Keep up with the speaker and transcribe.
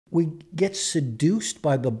we get seduced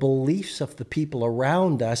by the beliefs of the people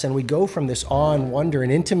around us, and we go from this awe and wonder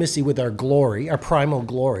and intimacy with our glory, our primal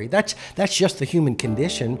glory. That's just the human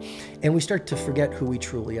condition, and we start to forget who we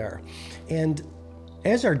truly are. And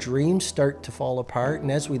as our dreams start to fall apart,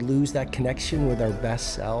 and as we lose that connection with our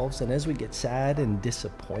best selves, and as we get sad and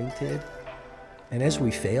disappointed, and as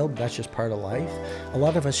we fail, that's just part of life, a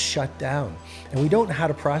lot of us shut down. And we don't know how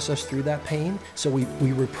to process through that pain, so we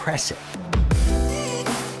repress it.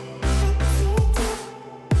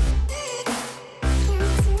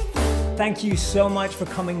 Thank you so much for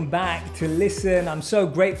coming back to listen. I'm so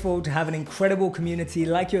grateful to have an incredible community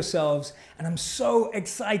like yourselves, and I'm so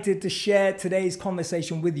excited to share today's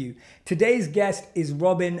conversation with you. Today's guest is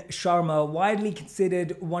Robin Sharma, widely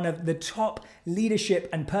considered one of the top leadership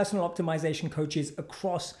and personal optimization coaches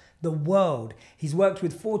across the world. He's worked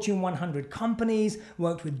with Fortune 100 companies,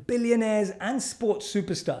 worked with billionaires and sports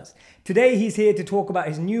superstars. Today, he's here to talk about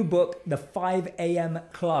his new book, The 5 a.m.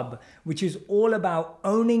 Club, which is all about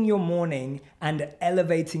owning your morning and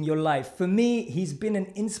elevating your life. For me, he's been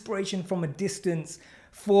an inspiration from a distance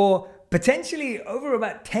for potentially over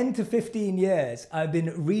about 10 to 15 years. I've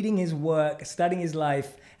been reading his work, studying his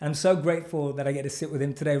life, and I'm so grateful that I get to sit with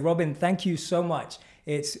him today. Robin, thank you so much.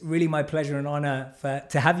 It's really my pleasure and honor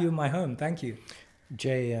to have you in my home. Thank you.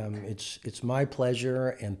 Jay, it's my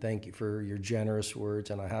pleasure, and thank you for your generous words.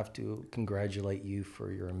 And I have to congratulate you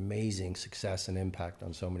for your amazing success and impact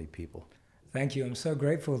on so many people. Thank you. I'm so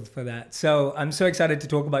grateful for that. So I'm so excited to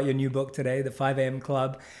talk about your new book today, The 5 a.m.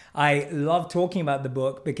 Club. I love talking about the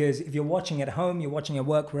book because if you're watching at home, you're watching at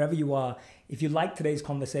work, wherever you are, if you like today's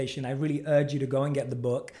conversation, I really urge you to go and get the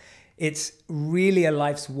book. It's really a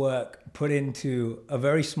life's work put into a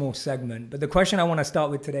very small segment. But the question I want to start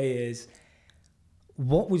with today is,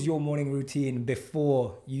 what was your morning routine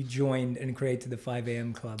before you joined and created the 5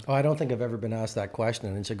 a.m. Club? Oh, I don't think I've ever been asked that question,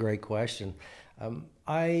 and it's a great question.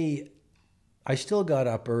 I still got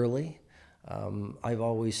up early. I've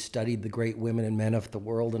always studied the great women and men of the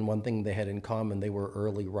world, and one thing they had in common, they were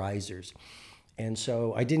early risers. And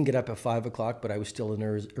so I didn't get up at 5 o'clock, but I was still an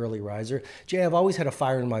early riser. Jay, I've always had a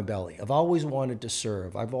fire in my belly. I've always wanted to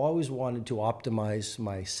serve. I've always wanted to optimize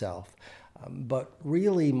myself. But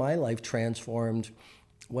really, my life transformed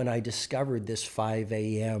when I discovered this 5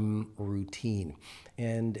 a.m. routine.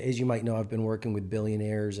 And as you might know, I've been working with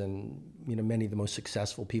billionaires and many of the most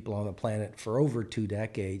successful people on the planet for over 2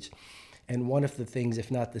 decades. And one of the things, if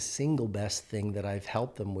not the single best thing that I've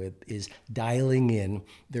helped them with, is dialing in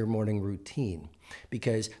their morning routine.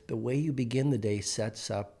 Because the way you begin the day sets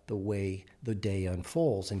up the way the day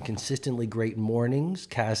unfolds. And consistently great mornings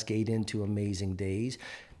cascade into amazing days.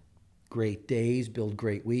 Great days build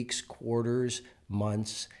great weeks, quarters,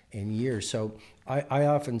 months, and years. So I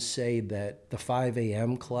often say that the 5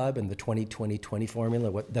 a.m. Club and the 20-20-20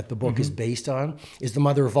 formula that the book is based on is the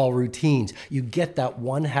mother of all routines. You get that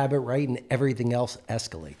one habit right and everything else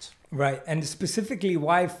escalates. Right. And specifically,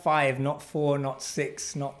 why 5, not 4, not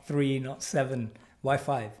 6, not 3, not 7? Why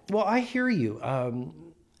 5? Well, I hear you.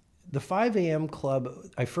 The 5 a.m. Club,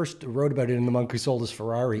 I first wrote about it in The Monk Who Sold His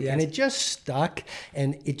Ferrari, yes. And it just stuck,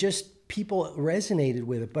 and people resonated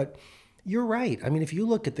with it. But you're right. I mean, if you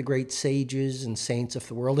look at the great sages and saints of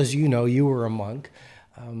the world, as you know, you were a monk,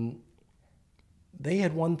 they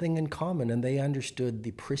had one thing in common, and they understood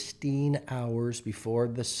the pristine hours before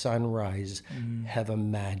the sunrise have a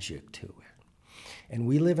magic to it. And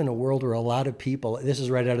we live in a world where a lot of people, this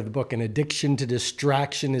is right out of the book, an addiction to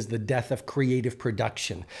distraction is the death of creative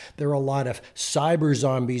production. There are a lot of cyber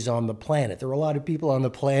zombies on the planet. There are a lot of people on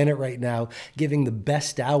the planet right now giving the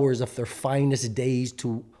best hours of their finest days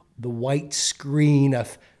to the white screen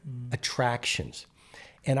of attractions.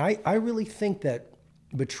 And I really think that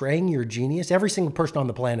betraying your genius, every single person on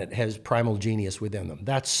the planet has primal genius within them.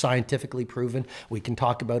 That's scientifically proven. We can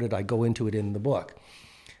talk about it. I go into it in the book.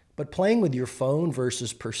 But playing with your phone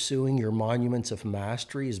versus pursuing your monuments of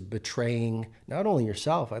mastery is betraying not only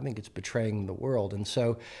yourself, I think it's betraying the world. And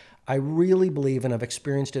so I really believe, and I've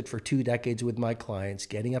experienced it for 2 decades with my clients,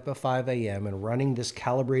 getting up at 5 a.m. and running this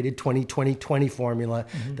calibrated 20-20-20 formula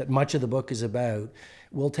that much of the book is about,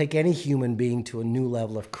 will take any human being to a new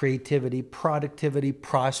level of creativity, productivity,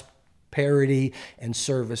 prosperity, and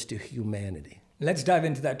service to humanity. Let's dive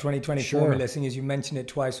into that 2020 formula, seeing as you mentioned it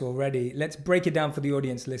twice already. Let's break it down for the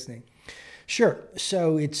audience listening. Sure.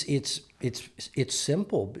 So it's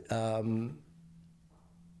simple.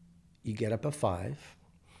 You get up at 5,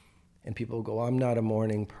 and people go, I'm not a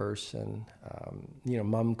morning person.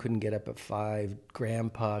 Mom couldn't get up at 5.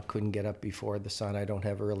 Grandpa couldn't get up before the sun. I don't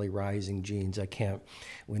have early rising genes. I can't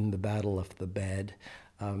win the battle of the bed.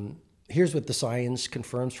 here's what the science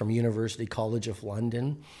confirms from University College of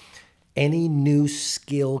London. Any new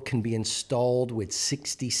skill can be installed with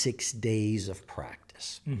 66 days of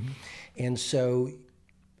practice. And so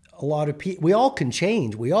a lot of people, we all can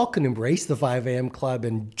change. We all can embrace the 5 a.m. club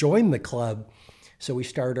and join the club so we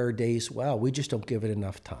start our days well. We just don't give it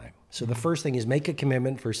enough time. So the first thing is make a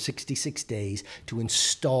commitment for 66 days to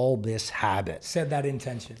install this habit. Set that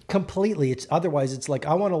intention. Completely. Otherwise, it's like,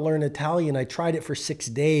 I want to learn Italian. I tried it for 6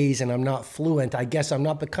 days and I'm not fluent. I guess I'm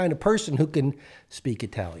not the kind of person who can speak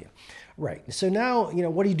Italian. Right. So now,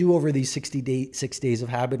 what do you do over these 6 days of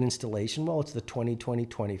habit installation? Well, it's the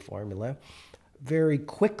 20-20-20 formula. Very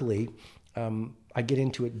quickly, I get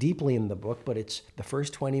into it deeply in the book, but it's the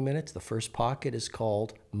first 20 minutes. The first pocket is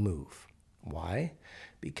called move. Why?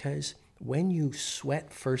 Because when you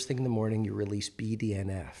sweat first thing in the morning, you release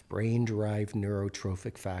BDNF, brain-derived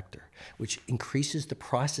neurotrophic factor, which increases the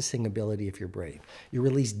processing ability of your brain. You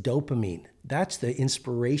release dopamine. That's the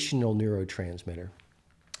inspirational neurotransmitter.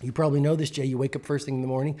 You probably know this, Jay. You wake up first thing in the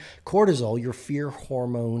morning. Cortisol, your fear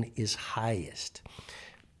hormone, is highest.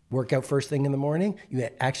 Work out first thing in the morning, you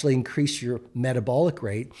actually increase your metabolic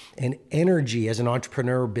rate, and energy as an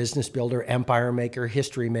entrepreneur, business builder, empire maker,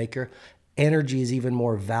 history maker, energy is even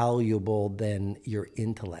more valuable than your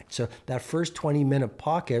intellect. So that first 20-minute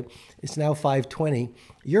pocket, it's now 5:20.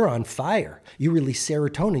 You're on fire. You release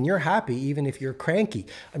serotonin. You're happy even if you're cranky.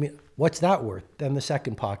 I mean, what's that worth? Then the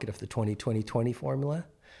second pocket of the 20-20-20 formula,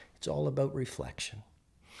 it's all about reflection.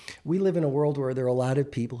 We live in a world where there are a lot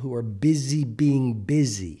of people who are busy being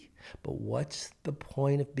busy. But what's the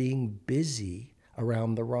point of being busy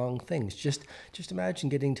around the wrong things? Just imagine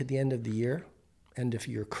getting to the end of the year, end of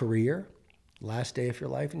your career, last day of your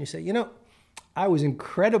life, and you say, I was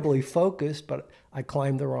incredibly focused, but I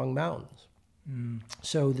climbed the wrong mountains.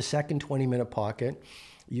 So the second 20-minute pocket,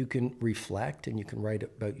 you can reflect and you can write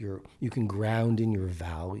about you can ground in your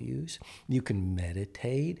values, you can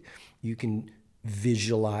meditate, you can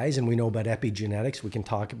visualize, and we know about epigenetics, we can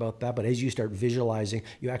talk about that, but as you start visualizing,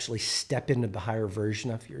 you actually step into the higher version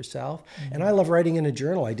of yourself. And I love writing in a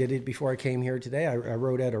journal. I did it before I came here today. I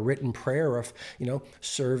wrote out a written prayer of,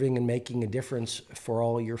 serving and making a difference for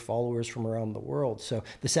all your followers from around the world. So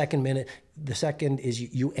the second is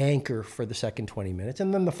you anchor for the second 20 minutes.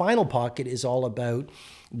 And then the final pocket is all about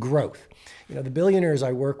growth. The billionaires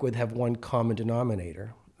I work with have one common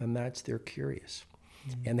denominator, and that's they're curious.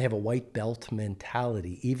 And they have a white belt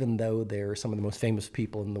mentality, even though they're some of the most famous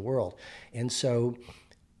people in the world. And so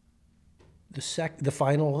the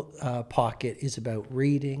final pocket is about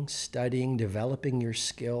reading, studying, developing your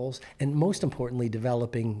skills, and most importantly,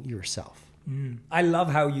 developing yourself. I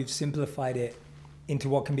love how you've simplified it into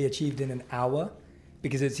what can be achieved in an hour,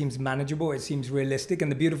 because it seems manageable, it seems realistic.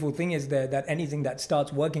 And the beautiful thing is that anything that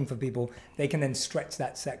starts working for people, they can then stretch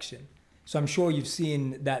that section. So I'm sure you've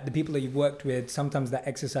seen that the people that you've worked with, sometimes that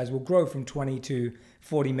exercise will grow from 20 to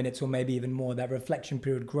 40 minutes or maybe even more. That reflection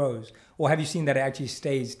period grows. Or have you seen that it actually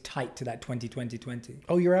stays tight to that 20-20-20?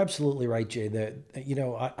 Oh, you're absolutely right, Jay.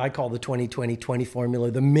 I call the 20-20-20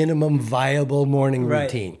 formula the minimum viable morning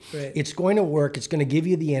routine. Right. It's going to work. It's going to give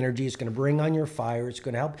you the energy. It's going to bring on your fire. It's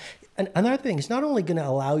going to help. And another thing, it's not only going to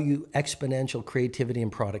allow you exponential creativity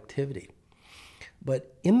and productivity,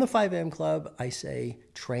 but in the 5 a.m. Club, I say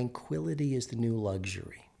tranquility is the new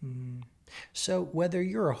luxury. So whether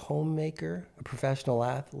you're a homemaker, a professional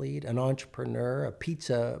athlete, an entrepreneur, a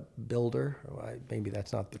pizza builder, maybe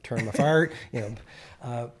that's not the term of art,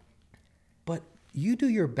 but you do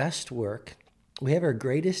your best work, we have our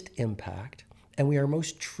greatest impact, and we are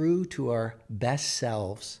most true to our best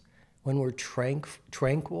selves when we're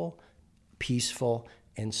tranquil, peaceful,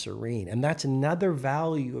 and serene. And that's another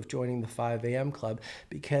value of joining the 5 a.m. Club,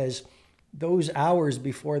 because those hours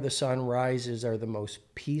before the sun rises are the most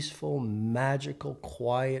peaceful, magical,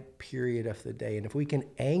 quiet period of the day. And if we can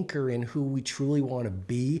anchor in who we truly want to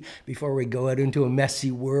be before we go out into a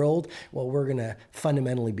messy world, well, we're going to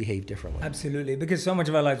fundamentally behave differently. Absolutely. Because so much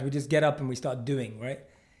of our lives, we just get up and we start doing, right?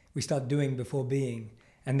 We start doing before being.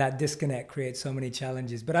 And that disconnect creates so many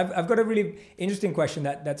challenges. But I've got a really interesting question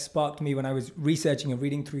that sparked me when I was researching and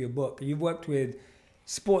reading through your book. You've worked with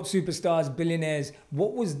sports superstars, billionaires.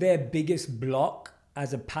 What was their biggest block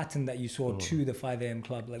as a pattern that you saw to the 5 a.m.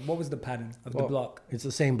 Club? Like, what was the pattern of the block? It's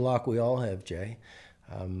the same block we all have, Jay.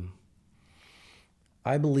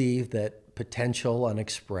 I believe that potential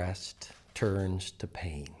unexpressed turns to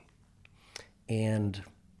pain. And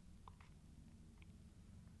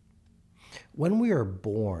when we are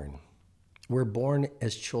born, we're born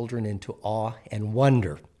as children into awe and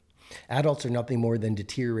wonder. Adults are nothing more than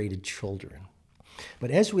deteriorated children.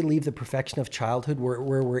 But as we leave the perfection of childhood, where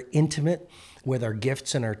we're intimate with our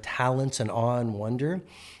gifts and our talents and awe and wonder,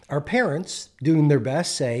 our parents, doing their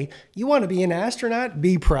best, say, you want to be an astronaut?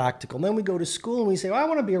 Be practical. And then we go to school and we say, well, I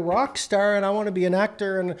want to be a rock star and I want to be an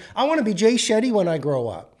actor and I want to be Shetty when I grow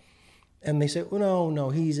up. And they say, well, no,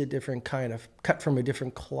 he's a different kind of, cut from a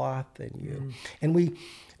different cloth than you. And we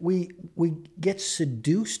get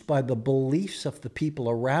seduced by the beliefs of the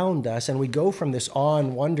people around us, and we go from this awe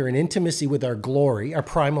and wonder and intimacy with our glory, our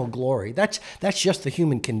primal glory. That's just the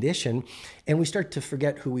human condition, and we start to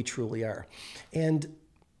forget who we truly are. And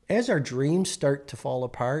as our dreams start to fall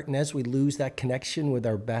apart, and as we lose that connection with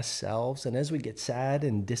our best selves, and as we get sad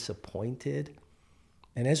and disappointed,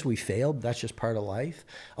 and as we failed, that's just part of life,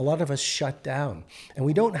 a lot of us shut down. And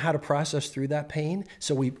we don't know how to process through that pain,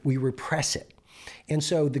 so we repress it. And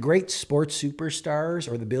so the great sports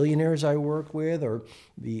superstars or the billionaires I work with, or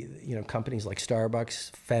the companies like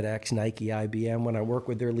Starbucks, FedEx, Nike, IBM, when I work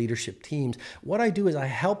with their leadership teams, what I do is I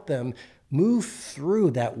help them move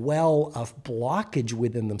through that well of blockage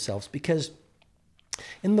within themselves. Because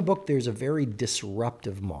in the book, there's a very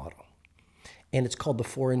disruptive model. And it's called the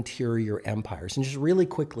 4 interior empires. And just really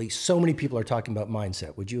quickly, so many people are talking about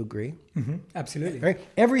mindset. Would you agree? Mm-hmm. Absolutely. Right?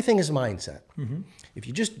 Everything is mindset. Mm-hmm. If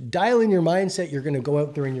you just dial in your mindset, you're going to go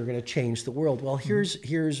out there and you're going to change the world. Well, here's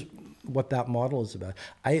what that model is about.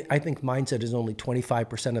 I think mindset is only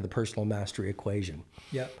 25% of the personal mastery equation.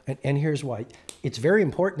 Yeah. And here's why. It's very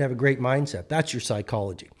important to have a great mindset. That's your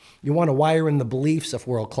psychology. You want to wire in the beliefs of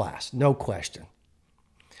world class, no question.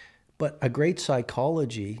 But a great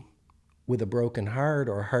psychology with a broken heart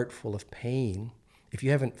or a heart full of pain, if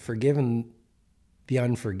you haven't forgiven the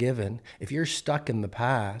unforgiven, if you're stuck in the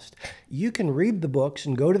past, you can read the books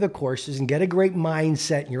and go to the courses and get a great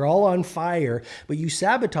mindset and you're all on fire, but you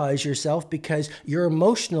sabotage yourself because your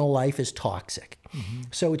emotional life is toxic. Mm-hmm.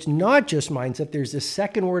 So it's not just mindset. There's this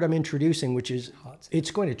second word I'm introducing, which is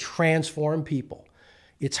it's going to transform people.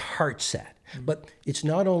 It's heart set. Mm-hmm. But it's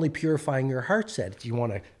not only purifying your heart set. You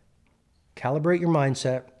want to calibrate your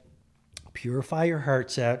mindset, purify your heart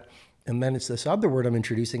set, and then it's this other word I'm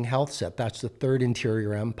introducing, health set. That's the 3rd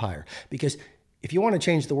interior empire. Because if you want to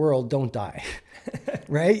change the world, don't die,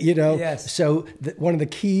 right? Yes. So one of the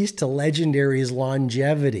keys to legendary is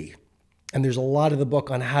longevity. And there's a lot of the book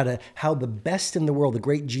on how the best in the world, the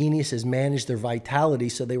great geniuses, manage their vitality.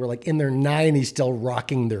 So they were like in their 90s still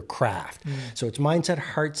rocking their craft. So it's mindset,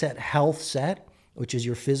 heart set, health set, which is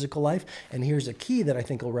your physical life. And here's a key that I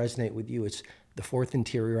think will resonate with you. It's the 4th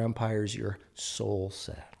interior empire is your soul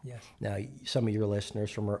set. Yes. Now, some of your listeners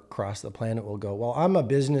from across the planet will go, well, I'm a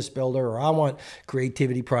business builder, or I want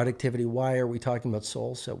creativity, productivity. Why are we talking about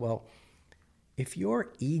soul set? Well, if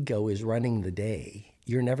your ego is running the day,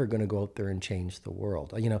 you're never going to go out there and change the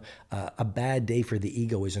world. A bad day for the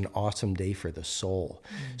ego is an awesome day for the soul.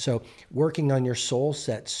 So working on your soul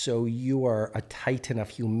set so you are a titan of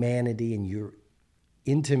humanity and you're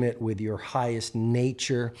intimate with your highest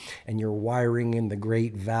nature and you're wiring in the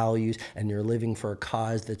great values and you're living for a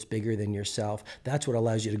cause that's bigger than yourself. That's what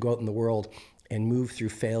allows you to go out in the world and move through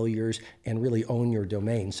failures and really own your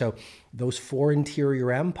domain. So those 4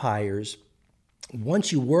 interior empires,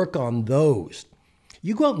 once you work on those,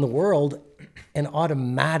 you go out in the world and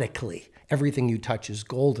automatically everything you touch is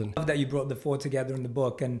golden. I love that you brought the 4 together in the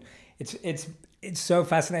book, and it's so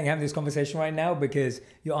fascinating having this conversation right now because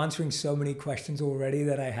you're answering so many questions already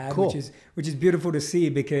that I had, cool. which is beautiful to see,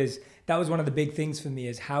 because that was one of the big things for me,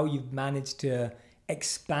 is how you've managed to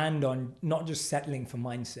expand on not just settling for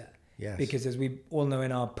mindset. Yes. Because as we all know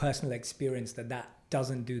in our personal experience that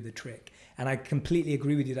doesn't do the trick. And I completely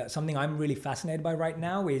agree with you that something I'm really fascinated by right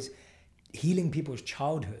now is healing people's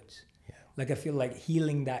childhoods. Yeah. Like I feel like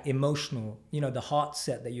healing that emotional, the heart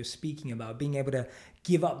set that you're speaking about, being able to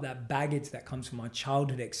give up that baggage that comes from our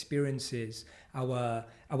childhood experiences, our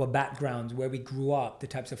backgrounds, where we grew up, the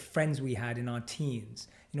types of friends we had in our teens,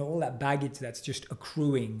 all that baggage that's just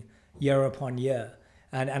accruing year upon year.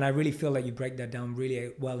 And I really feel like you break that down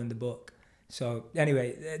really well in the book. So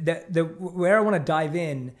anyway, where I want to dive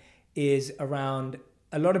in is around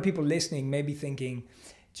a lot of people listening may be thinking,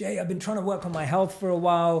 Jay, I've been trying to work on my health for a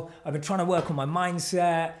while. I've been trying to work on my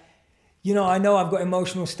mindset. I know I've got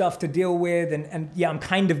emotional stuff to deal with, and yeah, I'm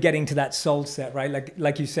kind of getting to that soul set, right?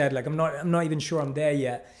 Like you said, I'm not even sure I'm there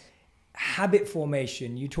yet. Habit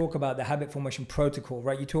formation. You talk about the habit formation protocol,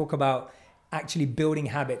 right? You talk about actually building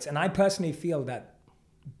habits, and I personally feel that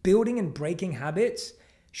building and breaking habits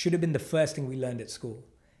should have been the first thing we learned at school,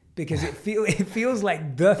 because it feels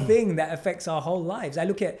like the thing that affects our whole lives. I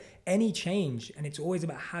look at any change and it's always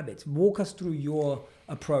about habits. Walk us through your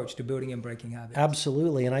approach to building and breaking habits.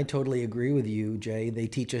 Absolutely, and I totally agree with you, Jay. They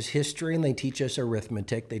teach us history and they teach us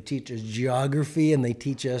arithmetic. They teach us geography and they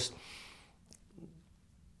teach us,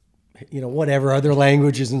 whatever other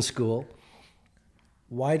languages in school.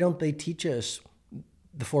 Why don't they teach us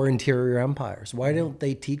the four interior empires? Why don't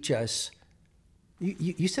they teach us,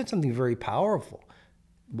 you said something very powerful.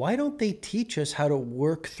 Why don't they teach us how to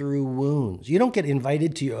work through wounds? You don't get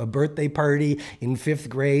invited to a birthday party in 5th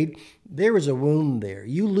grade. There is a wound there.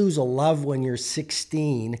 You lose a love when you're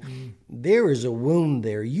 16. There is a wound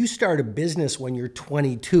there. You start a business when you're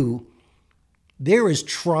 22. There is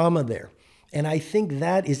trauma there. And I think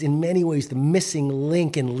that is in many ways the missing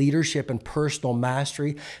link in leadership and personal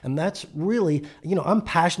mastery. And that's really, I'm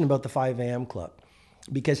passionate about the 5 a.m. Club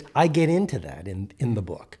because I get into that in the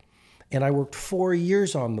book. And I worked 4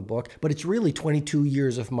 years on the book, but it's really 22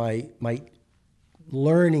 years of my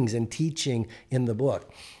learnings and teaching in the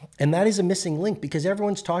book. And that is a missing link because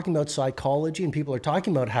everyone's talking about psychology and people are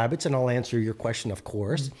talking about habits, and I'll answer your question, of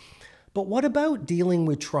course. But what about dealing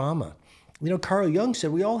with trauma? Carl Jung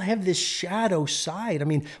said we all have this shadow side. I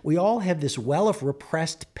mean, we all have this well of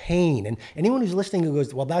repressed pain. And anyone who's listening who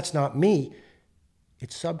goes, well, that's not me,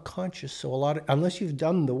 it's subconscious. So unless you've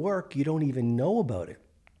done the work, you don't even know about it.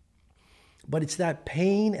 But it's that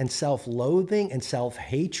pain and self-loathing and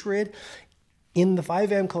self-hatred. In the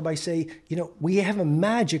 5 a.m. Club, I say, we have a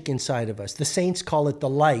magic inside of us. The saints call it the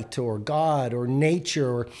light or God or nature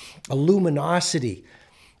or a luminosity.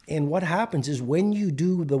 And what happens is when you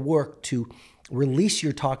do the work to release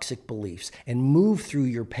your toxic beliefs and move through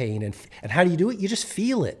your pain, and how do you do it? You just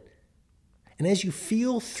feel it. And as you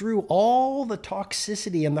feel through all the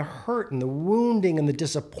toxicity and the hurt and the wounding and the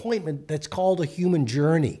disappointment that's called a human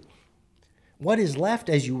journey, what is left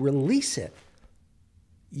as you release it?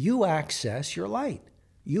 You access your light.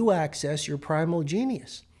 You access your primal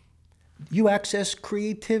genius. You access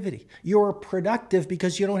creativity. You're productive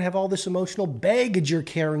because you don't have all this emotional baggage you're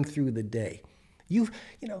carrying through the day.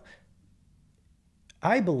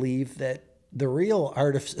 I believe that the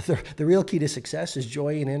real key to success is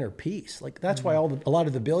joy and inner peace. Like that's why a lot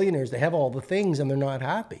of the billionaires, they have all the things and they're not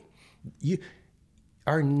happy.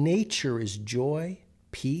 Our nature is joy,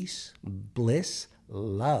 peace, bliss,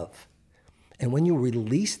 love. And when you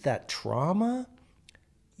release that trauma,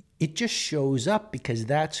 it just shows up because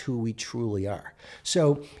that's who we truly are.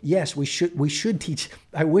 So yes, we should teach.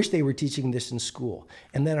 I wish they were teaching this in school.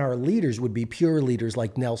 And then our leaders would be pure leaders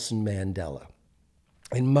like Nelson Mandela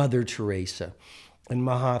and Mother Teresa and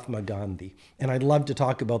Mahatma Gandhi. And I'd love to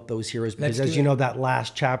talk about those heroes because as you know, that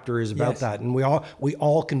last chapter is about that. And we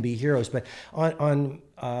all can be heroes. But on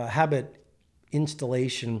habit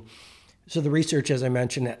installation, so the research, as I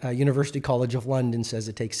mentioned, University College of London says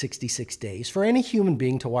it takes 66 days for any human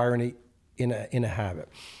being to wire in a habit.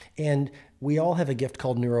 And we all have a gift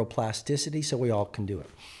called neuroplasticity, so we all can do it.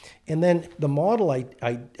 And then the model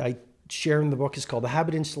I share in the book is called the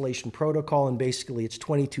Habit Installation Protocol, and basically it's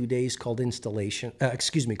 22 days called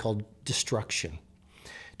called destruction.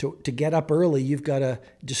 To get up early, you've got to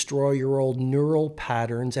destroy your old neural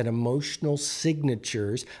patterns and emotional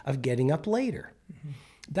signatures of getting up later. Mm-hmm.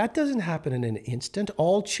 That doesn't happen in an instant.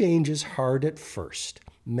 All change is hard at first,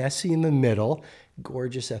 messy in the middle,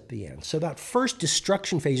 gorgeous at the end. So that first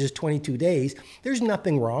destruction phase is 22 days. There's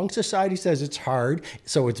nothing wrong. Society says it's hard,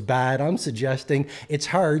 so it's bad. I'm suggesting it's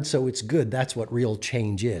hard, so it's good. That's what real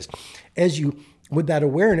change is. With that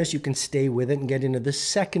awareness, you can stay with it and get into the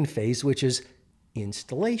second phase, which is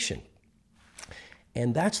installation.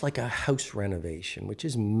 And that's like a house renovation, which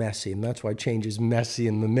is messy. And that's why change is messy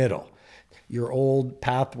in the middle. Your old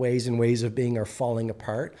pathways and ways of being are falling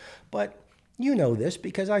apart. But you know this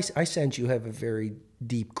because I sense you have a very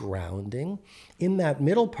deep grounding. In that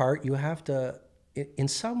middle part, you have to, in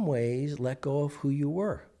some ways, let go of who you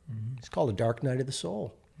were. Mm-hmm. It's called a dark night of the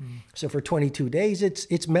soul. Mm-hmm. So for 22 days,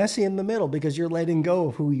 it's messy in the middle because you're letting go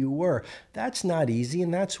of who you were. That's not easy,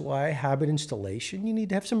 and that's why habit installation, you need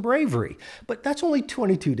to have some bravery. But that's only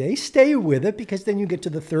 22 days. Stay with it because then you get to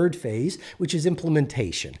the third phase, which is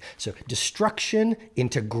implementation. So destruction,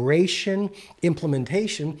 integration,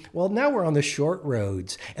 implementation. Well, now we're on the short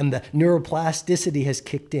roads, and the neuroplasticity has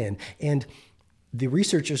kicked in. And the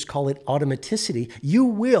researchers call it automaticity.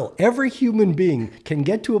 Every human being can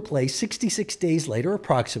get to a place 66 days later,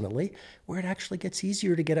 approximately, where it actually gets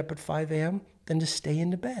easier to get up at 5 a.m. than to stay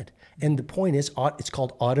into bed. And the point is, it's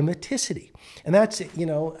called automaticity. And that's,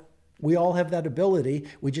 we all have that ability.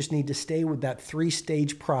 We just need to stay with that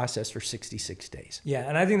 3-stage process for 66 days. Yeah,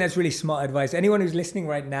 and I think that's really smart advice. Anyone who's listening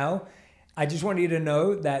right now, I just want you to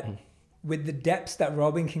know that with the depths that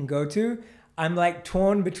Robin can go to, I'm like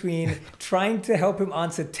torn between trying to help him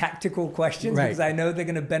answer tactical questions because I know they're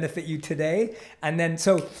going to benefit you today. And then,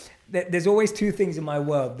 so there's always two things in my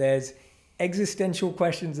world. There's existential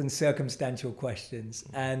questions and circumstantial questions.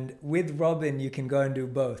 And with Robin, you can go and do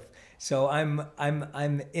both. So I'm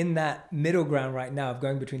in that middle ground right now of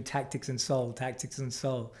going between tactics and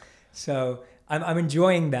soul. So I'm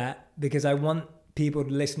enjoying that because I want people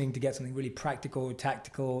listening to get something really practical,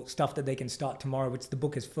 tactical stuff that they can start tomorrow, which the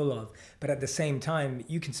book is full of. But at the same time,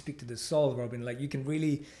 you can speak to the soul, Robin. Like you can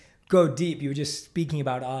really go deep. You were just speaking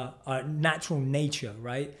about our natural nature,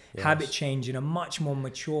 right? Yes. Habit change in a much more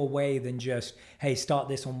mature way than just, hey, start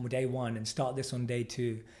this on day 1 and start this on day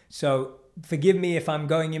 2. So forgive me if I'm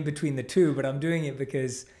going in between the two, but I'm doing it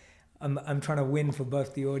because I'm trying to win for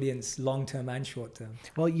both the audience, long-term and short-term.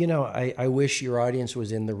 Well, you know, I wish your audience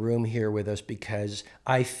was in the room here with us because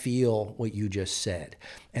I feel what you just said.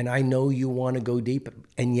 And I know you want to go deep,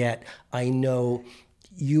 and yet I know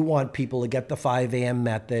you want people to get the 5 a.m.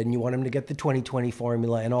 method, and you want them to get the 20/20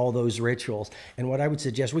 formula and all those rituals. And what I would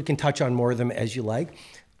suggest, we can touch on more of them as you like.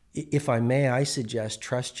 If I may, I suggest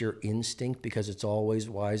trust your instinct because it's always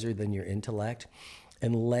wiser than your intellect.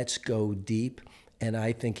 And let's go deep. And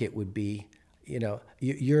I think it would be, you know,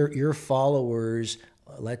 your followers,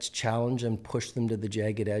 let's challenge them, push them to the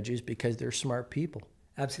jagged edges because they're smart people.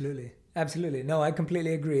 Absolutely. Absolutely. No, I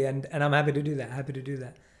completely agree. And I'm happy to do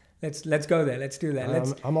that. Let's go there. Let's do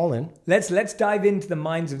that. I'm all in. Let's dive into the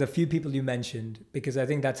minds of the few people you mentioned, because I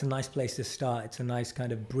think that's a nice place to start. It's a nice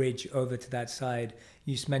kind of bridge over to that side.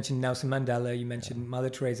 You mentioned Nelson Mandela, you mentioned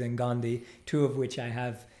Mother Teresa and Gandhi, two of which I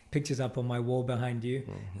have pictures up on my wall behind you.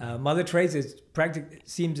 Mm-hmm. Mother Teresa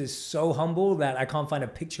seems so humble that I can't find a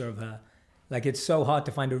picture of her. Like it's so hard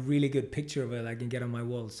to find a really good picture of her that I can get on my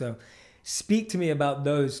wall. So speak to me about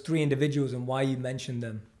those 3 individuals and why you mentioned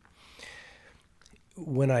them.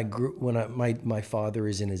 My father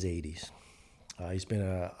is in his 80s. He's been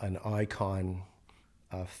an icon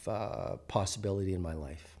of possibility in my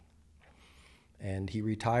life. And he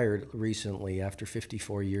retired recently after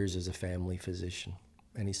 54 years as a family physician.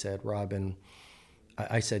 And he said, Robin,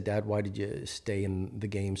 I said, Dad, why did you stay in the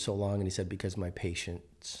game so long? And he said, because my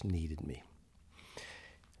patients needed me.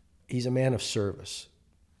 He's a man of service.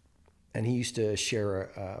 And he used to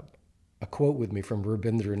share a quote with me from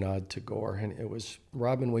Rabindranath Tagore. And it was,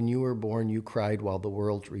 Robin, when you were born, you cried while the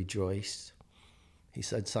world rejoiced. He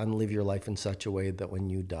said, son, live your life in such a way that when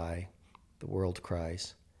you die, the world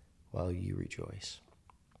cries while you rejoice.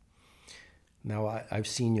 Now, I've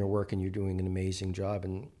seen your work and you're doing an amazing job,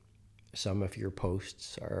 and some of your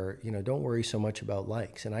posts are, you know, don't worry so much about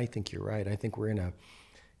likes. And I think you're right. I think we're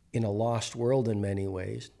in a lost world in many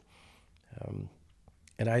ways.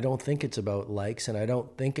 And I don't think it's about likes, and I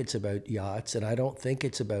don't think it's about yachts, and I don't think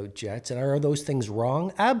it's about jets. And are those things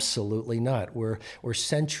wrong? Absolutely not. We're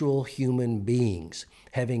sensual human beings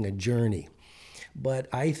having a journey. But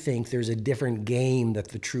I think there's a different game that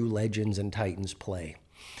the true legends and titans play.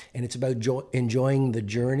 And it's about enjoying the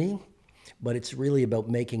journey, but it's really about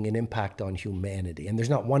making an impact on humanity. And there's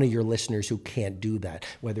not one of your listeners who can't do that,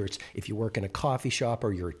 whether it's if you work in a coffee shop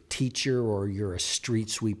or you're a teacher or you're a street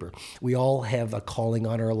sweeper. We all have a calling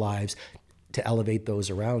on our lives to elevate those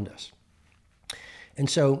around us. And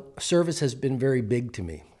so service has been very big to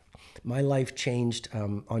me. My life changed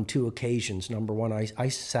on 2 occasions. Number one, I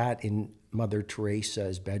sat in Mother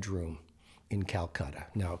Teresa's bedroom in Calcutta,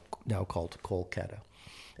 now called Kolkata.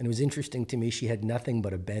 And it was interesting to me, she had nothing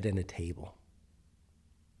but a bed and a table.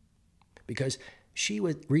 Because she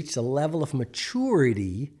reached a level of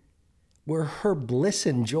maturity where her bliss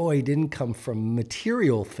and joy didn't come from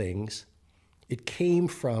material things. It came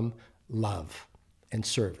from love and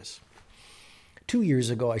service. 2 years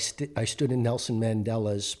ago, I stood in Nelson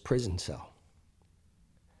Mandela's prison cell.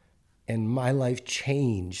 And my life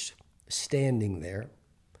changed standing there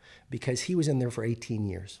because he was in there for 18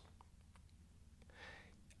 years.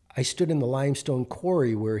 I stood in the limestone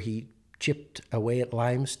quarry where he chipped away at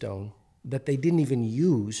limestone that they didn't even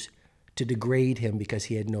use to degrade him because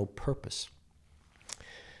he had no purpose.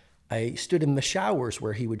 I stood in the showers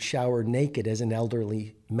where he would shower naked as an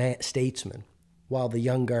elderly statesman while the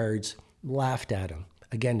young guards laughed at him,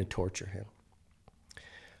 again to torture him.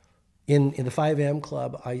 In the 5 a.m.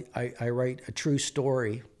 Club, I write a true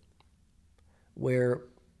story where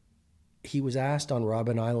he was asked on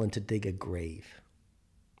Robben Island to dig a grave.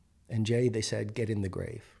 And Jay, they said, get in the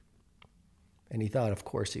grave. And he thought, of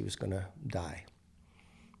course, he was going to die.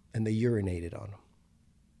 And they urinated on him.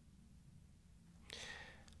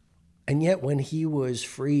 And yet when he was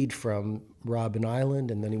freed from Robben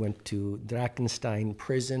Island, and then he went to Drakenstein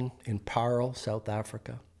prison in Paarl, South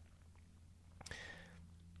Africa,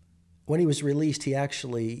 when he was released, he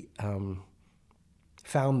actually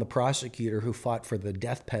found the prosecutor who fought for the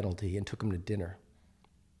death penalty and took him to dinner.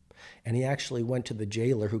 And he actually went to the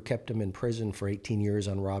jailer who kept him in prison for 18 years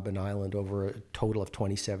on Robben Island, over a total of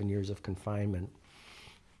 27 years of confinement.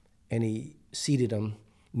 And he seated him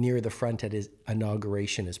near the front at his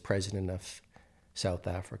inauguration as president of South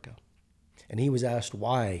Africa. And he was asked,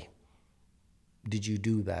 why did you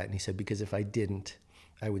do that? And he said, because if I didn't,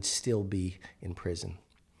 I would still be in prison.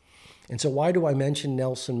 And so why do I mention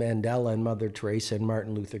Nelson Mandela and Mother Teresa and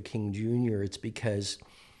Martin Luther King Jr.? It's because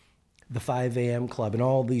the 5 a.m. club and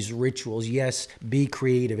all these rituals, yes, be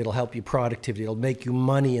creative, it'll help you productivity, it'll make you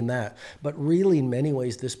money and that. But really, in many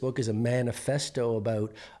ways, this book is a manifesto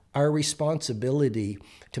about our responsibility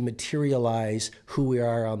to materialize who we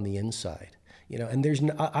are on the inside. You know,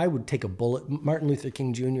 and I would take a bullet. Martin Luther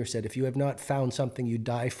King Jr. said, if you have not found something you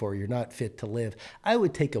die for, you're not fit to live. I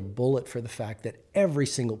would take a bullet for the fact that every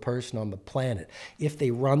single person on the planet, if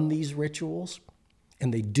they run these rituals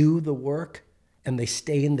and they do the work and they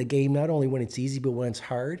stay in the game, not only when it's easy, but when it's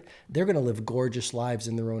hard, they're going to live gorgeous lives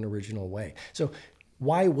in their own original way. So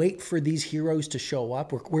why wait for these heroes to show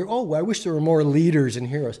up? Oh, I wish there were more leaders and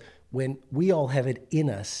heroes, when we all have it in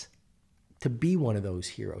us to be one of those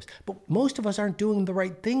heroes. But most of us aren't doing the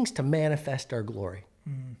right things to manifest our glory.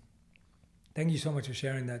 Mm. Thank you so much for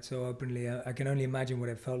sharing that so openly. I can only imagine what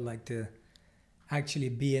it felt like to actually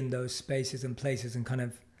be in those spaces and places and kind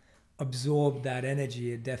of absorb that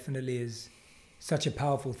energy. It definitely is such a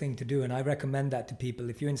powerful thing to do. And I recommend that to people.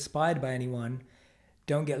 If you're inspired by anyone,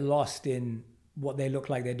 don't get lost in what they look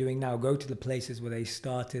like they're doing now. Go to the places where they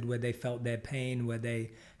started, where they felt their pain, where they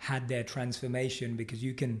had their transformation, because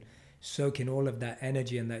you can soak in all of that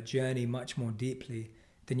energy and that journey much more deeply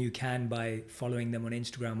than you can by following them on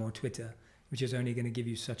Instagram or Twitter, which is only going to give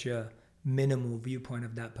you such a minimal viewpoint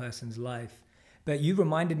of that person's life. But you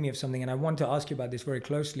reminded me of something, and I want to ask you about this very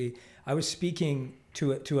closely. I was speaking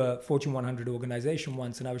to a Fortune 100 organization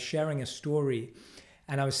once, and I was sharing a story,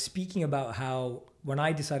 and I was speaking about how when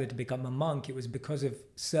I decided to become a monk, it was because of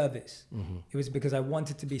service. Mm-hmm. It was because I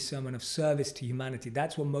wanted to be someone of service to humanity.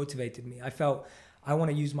 That's what motivated me. I felt I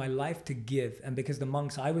want to use my life to give. And because the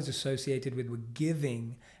monks I was associated with were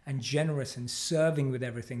giving and generous and serving with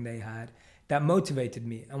everything they had, that motivated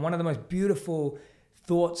me. And one of the most beautiful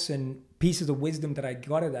thoughts and pieces of wisdom that I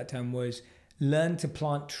got at that time was, learn to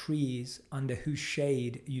plant trees under whose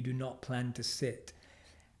shade you do not plan to sit.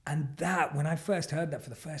 And that, when I first heard that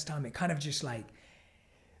for the first time, it kind of just like,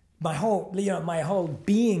 my whole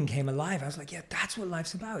being came alive. I was like, yeah, that's what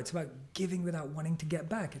life's about. It's about giving without wanting to get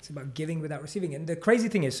back. It's about giving without receiving. And the crazy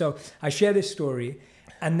thing is, so I share this story,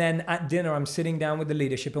 and then at dinner, I'm sitting down with the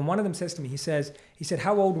leadership, and one of them says to me, he said,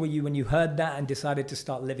 how old were you when you heard that and decided to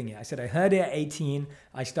start living it? I said, I heard it at 18.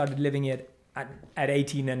 I started living it at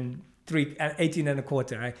 18 and a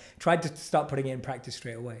quarter. I tried to start putting it in practice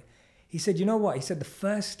straight away. He said, you know what? He said, the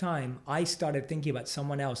first time I started thinking about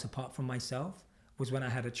someone else apart from myself was when I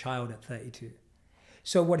had a child at 32.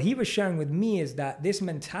 So what he was sharing with me is that this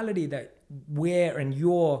mentality that we're and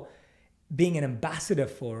you're being an ambassador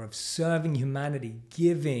for, of serving humanity,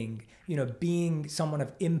 giving, being someone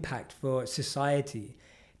of impact for society,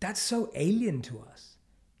 that's so alien to us.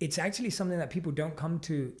 It's actually something that people don't come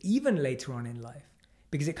to even later on in life,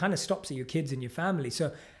 because it kind of stops at your kids and your family.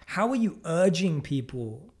 So how are you urging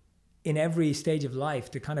people in every stage of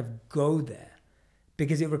life to kind of go there?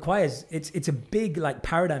 Because it requires, it's a big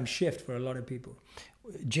paradigm shift for a lot of people.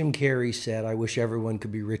 Jim Carrey said, I wish everyone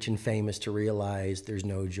could be rich and famous to realize there's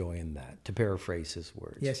no joy in that, to paraphrase his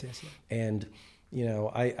words. Yes. And,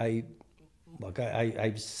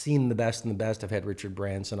 I've seen the best and the best. I've had Richard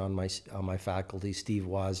Branson on my faculty, Steve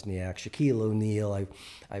Wozniak, Shaquille O'Neal.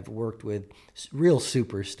 I've worked with real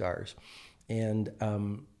superstars. And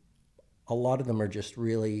a lot of them are just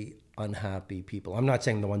really unhappy people. I'm not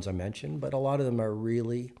saying the ones I mentioned, but a lot of them are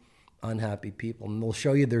really unhappy people. And they'll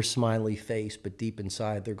show you their smiley face, but deep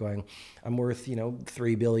inside they're going, I'm worth,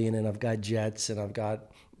 $3 billion, and I've got jets, and I've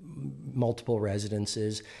got multiple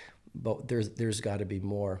residences, but there's got to be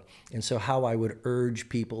more. And so how I would urge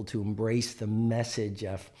people to embrace the message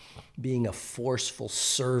of being a forceful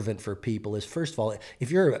servant for people is, first of all, if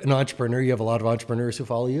you're an entrepreneur, you have a lot of entrepreneurs who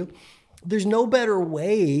follow you, there's no better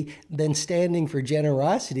way than standing for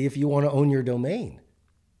generosity if you want to own your domain.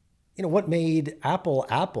 What made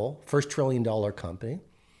Apple, first $1 trillion company,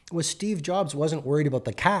 was Steve Jobs wasn't worried about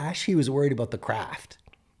the cash, he was worried about the craft.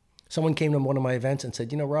 Someone came to one of my events and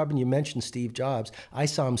said, you know, Robin, you mentioned Steve Jobs. I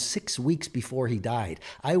saw him 6 weeks before he died.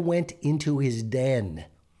 I went into his den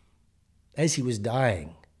as he was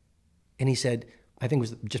dying. And he said, I think it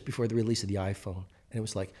was just before the release of the iPhone. And it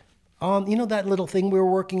was like, you know that little thing we were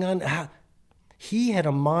working on? He had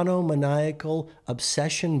a monomaniacal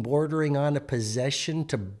obsession bordering on a possession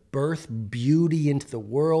to birth beauty into the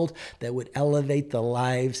world that would elevate the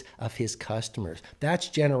lives of his customers. That's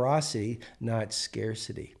generosity, not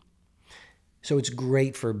scarcity. So it's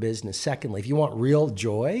great for business. Secondly, if you want real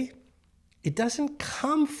joy, it doesn't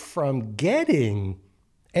come from getting.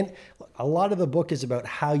 And a lot of the book is about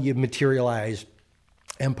how you materialize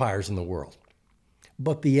empires in the world.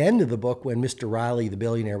 But the end of the book, when Mr. Riley, the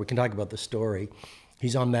billionaire, we can talk about the story,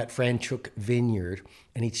 he's on that Franschhoek vineyard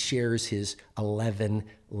and he shares his 11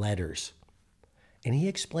 letters. And he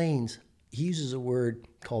explains, he uses a word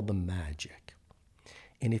called the magic.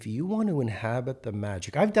 And if you want to inhabit the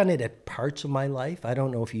magic, I've done it at parts of my life. I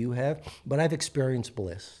don't know if you have, but I've experienced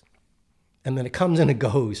bliss. And then it comes and it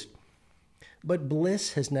goes. But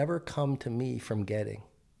bliss has never come to me from getting.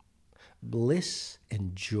 Bliss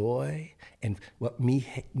and joy and what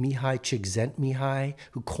Mihai Csikszentmihalyi,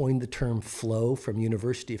 who coined the term flow from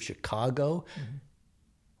University of Chicago,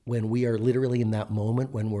 when we are literally in that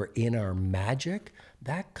moment, when we're in our magic,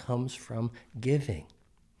 that comes from giving.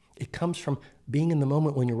 It comes from being in the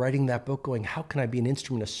moment when you're writing that book going, how can I be an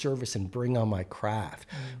instrument of service and bring on my craft?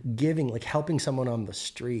 Giving, like helping someone on the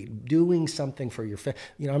street, doing something for your family.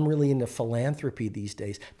 You know, I'm really into philanthropy these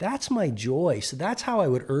days. That's my joy. So that's how I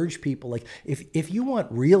would urge people. Like if you want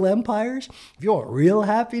real empires, if you want real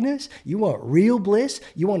happiness, you want real bliss,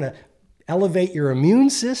 you want to elevate your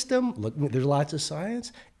immune system, look, there's lots of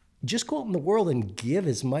science. Just go out in the world and give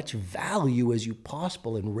as much value as you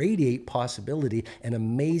possible and radiate possibility, and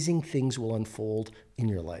amazing things will unfold in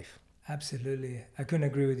your life. Absolutely. I couldn't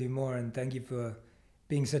agree with you more, and thank you for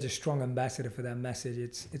being such a strong ambassador for that message.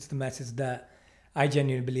 It's the message that I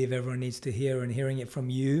genuinely believe everyone needs to hear, and hearing it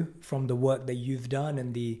from you, from the work that you've done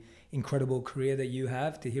and the incredible career that you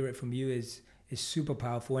have, to hear it from you is super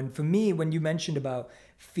powerful. And for me, when you mentioned about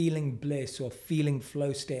feeling bliss or feeling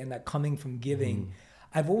flow state and that coming from giving,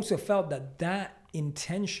 I've also felt that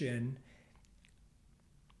intention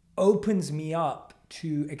opens me up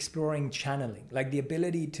to exploring channeling, like the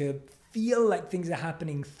ability to feel like things are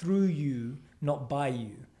happening through you, not by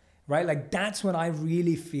you, right? Like that's when I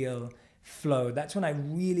really feel flow. That's when I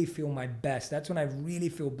really feel my best. That's when I really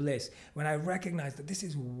feel bliss. When I recognize that this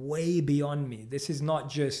is way beyond me. This is not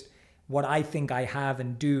just what I think I have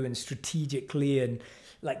and do and strategically and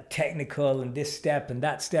like technical and this step and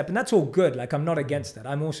that step. And that's all good. Like I'm not against that.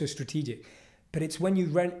 I'm also strategic. But it's when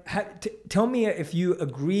you tell me if you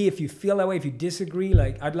agree, if you feel that way, if you disagree.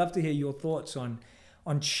 Like I'd love to hear your thoughts on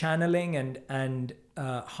channeling and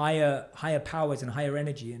higher powers and higher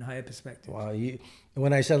energy and higher perspectives. Wow,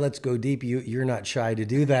 when I said let's go deep, you're not shy to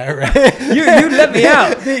do that, right? you let me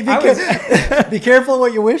out. Be careful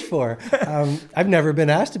what you wish for. I've never been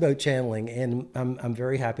asked about channeling, and I'm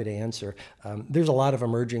very happy to answer. There's a lot of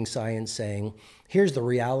emerging science saying, here's the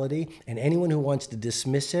reality, and anyone who wants to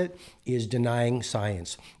dismiss it is denying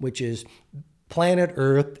science, which is planet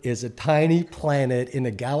Earth is a tiny planet in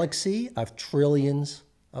a galaxy of trillions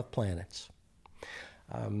of planets.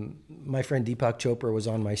 My friend Deepak Chopra was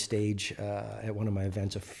on my stage at one of my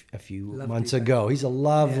events a few months ago. He's a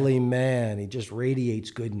lovely man. He just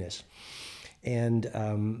radiates goodness.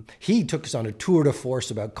 And he took us on a tour de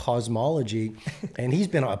force about cosmology, and he's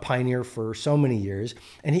been a pioneer for so many years.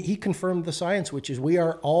 And he confirmed the science, which is we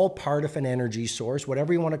are all part of an energy source,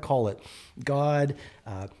 whatever you want to call it, God,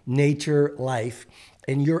 nature, life.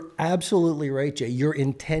 And you're absolutely right, Jay. Your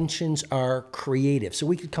intentions are creative. So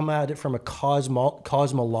we could come at it from a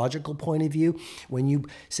cosmological point of view. When you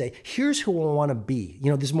say, here's who I want to be. You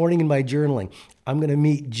know, this morning in my journaling, I'm going to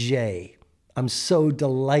meet Jay. I'm so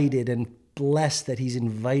delighted and blessed that he's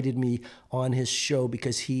invited me on his show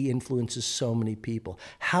because he influences so many people.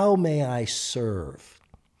 How may I serve?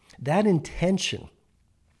 That intention,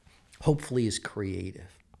 hopefully, is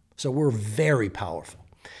creative. So we're very powerful.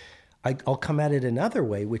 I'll come at it another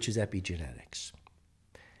way, which is epigenetics.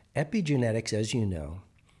 Epigenetics, as you know,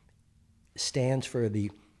 stands for the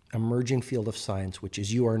emerging field of science, which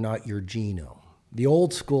is you are not your genome. The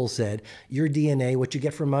old school said, your DNA, what you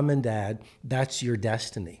get from mom and dad, that's your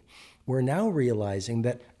destiny. We're now realizing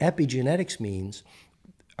that epigenetics means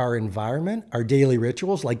our environment, our daily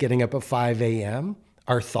rituals, like getting up at 5 a.m.,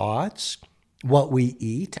 our thoughts, what we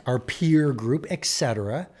eat, our peer group,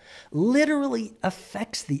 etc., literally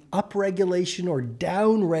affects the upregulation or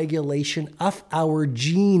downregulation of our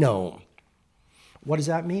genome. What does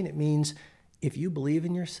that mean? It means if you believe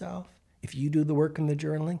in yourself, if you do the work in the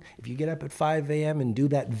journaling, if you get up at 5 a.m. and do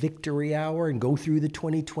that victory hour and go through the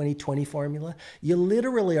 20-20-20 formula, you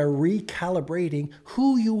literally are recalibrating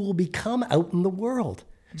who you will become out in the world.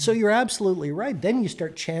 So you're absolutely right. Then you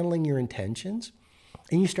start channeling your intentions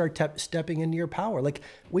and you start stepping into your power. Like,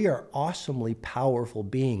 we are awesomely powerful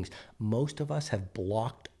beings. Most of us have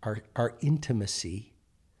blocked our intimacy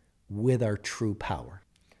with our true power.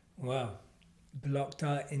 Wow. Blocked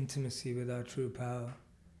our intimacy with our true power.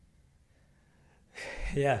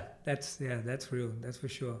 Yeah, that's real. That's for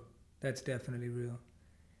sure. That's definitely real.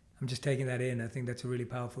 I'm just taking that in. I think that's a really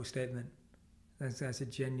powerful statement. That's a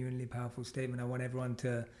genuinely powerful statement. I want everyone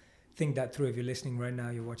to think that through. If you're listening right now,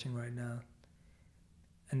 you're watching right now.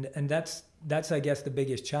 And that's I guess the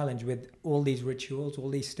biggest challenge with all these rituals, all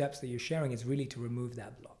these steps that you're sharing, is really to remove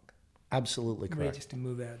that block. Absolutely correct. Really just to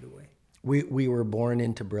move it out of the way. We were born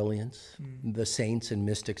into brilliance. The saints and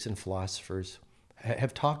mystics and philosophers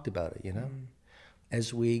have talked about it, you know.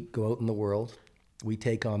 As we go out in the world, we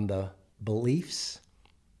take on the beliefs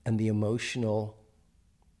and the emotional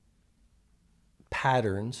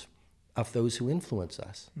patterns of those who influence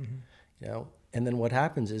us, you know. And then what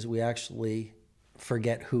happens is we actually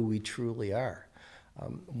forget who we truly are.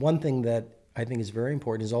 One thing that I think is very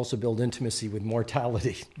important is also build intimacy with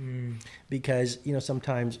mortality, because, you know,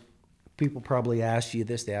 sometimes people probably ask you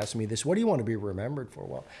this, they ask me this, what do you want to be remembered for?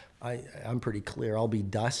 Well, I'm pretty clear. I'll be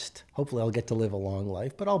dust. Hopefully I'll get to live a long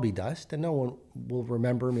life, but I'll be dust, and no one will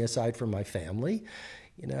remember me aside from my family,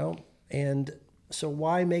 you know? And so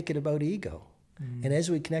why make it about ego? And as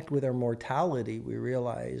we connect with our mortality, we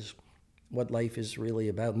realize what life is really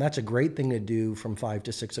about. And that's a great thing to do from 5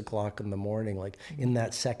 to 6 o'clock in the morning, like in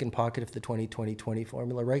that second pocket of the 20-20-20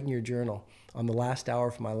 formula, write in your journal, on the last hour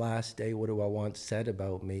of my last day, what do I want said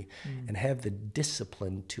about me? And have the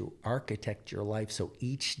discipline to architect your life so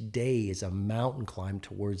each day is a mountain climb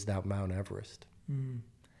towards that Mount Everest.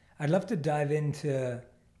 I'd love to dive into,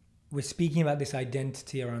 we're speaking about this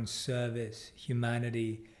identity around service,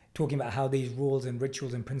 humanity, talking about how these rules and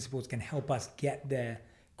rituals and principles can help us get there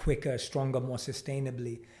quicker, stronger, more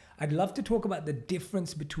sustainably. I'd love to talk about the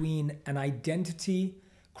difference between an identity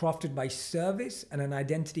crafted by service and an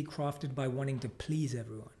identity crafted by wanting to please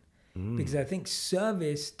everyone. Because I think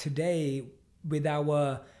service today, with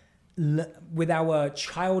our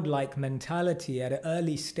childlike mentality at an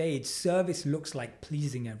early stage, service looks like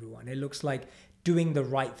pleasing everyone. It looks like doing the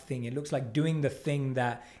right thing. It looks like doing the thing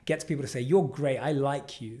that gets people to say, you're great, I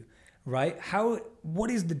like you, right? What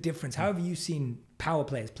is the difference? How have you seen power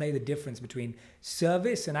players play the difference between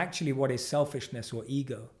service and actually what is selfishness or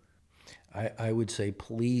ego? I would say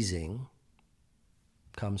pleasing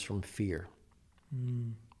comes from fear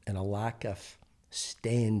and a lack of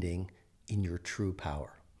standing in your true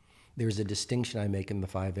power. There's a distinction I make in the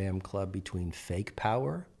 5 a.m. Club between fake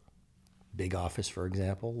power, big office, for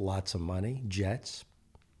example, lots of money, jets,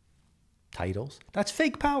 titles. That's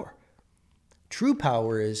fake power. True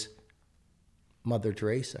power is Mother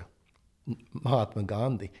Teresa, Mahatma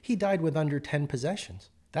Gandhi. He died with under 10 possessions.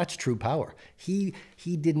 That's true power. He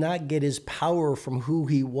did not get his power from who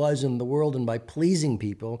he was in the world and by pleasing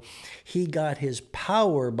people. He got his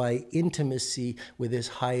power by intimacy with his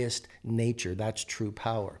highest nature. That's true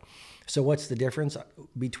power. So what's the difference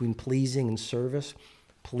between pleasing and service?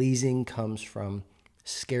 Pleasing comes from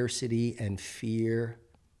scarcity and fear,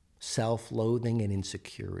 self-loathing and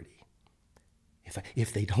insecurity.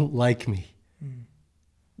 If they don't like me,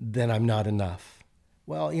 then I'm not enough.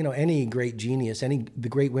 Well, you know, any great genius, the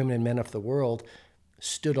great women and men of the world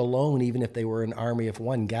stood alone, even if they were an army of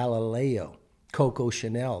one. Galileo, Coco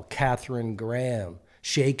Chanel, Catherine Graham,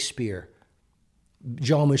 Shakespeare,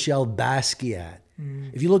 Jean-Michel Basquiat.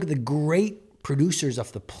 If you look at the great producers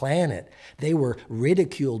of the planet, they were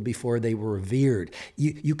ridiculed before they were revered.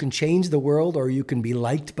 You can change the world or you can be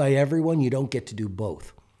liked by everyone. You don't get to do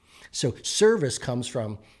both. So service comes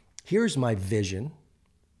from, here's my vision.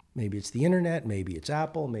 Maybe it's the internet, maybe it's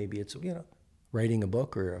Apple, maybe it's, you know, writing a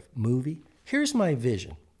book or a movie. Here's my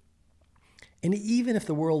vision. And even if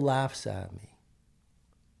the world laughs at me,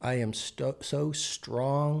 I am so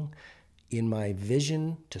strong in my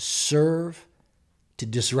vision to serve, to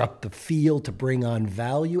disrupt the field, to bring on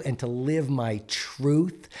value, and to live my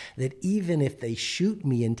truth, that even if they shoot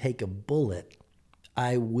me and take a bullet,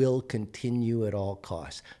 I will continue at all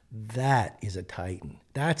costs. That is a titan.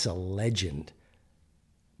 That's a legend.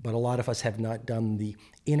 But a lot of us have not done the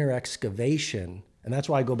inner excavation. And that's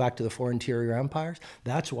why I go back to the 4 interior empires.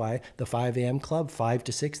 That's why the 5 a.m. Club, 5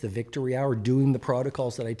 to 6, the victory hour, doing the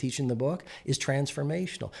protocols that I teach in the book is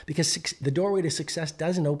transformational. Because the doorway to success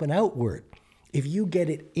doesn't open outward. If you get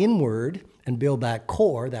it inward and build that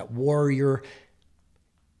core, that warrior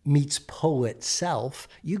meets poet self,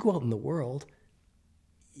 you go out in the world,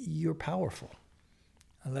 you're powerful.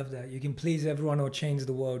 I love that. You can please everyone or change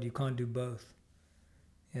the world. You can't do both.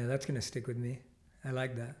 Yeah, that's going to stick with me. I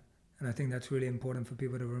like that. And I think that's really important for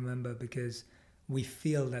people to remember, because we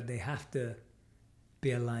feel that they have to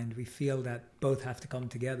be aligned. We feel that both have to come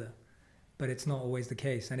together. But it's not always the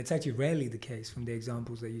case. And it's actually rarely the case from the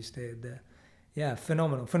examples that you stated there. Yeah,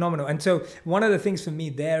 phenomenal, phenomenal. And so one of the things for me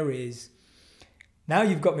there is, now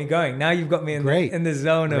you've got me going. Now you've got me in the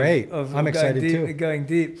zone of I'm excited too. Going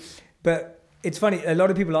deep. But it's funny, a lot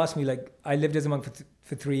of people ask me, like, I lived as a monk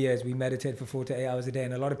for 3 years. We meditated for 4 to 8 hours a day.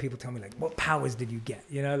 And a lot of people tell me, like, what powers did you get?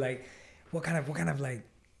 You know, like, what kind of like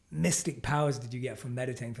mystic powers did you get from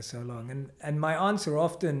meditating for so long? And my answer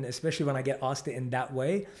often, especially when I get asked it in that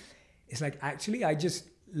way, is like, actually, I just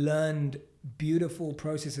learned beautiful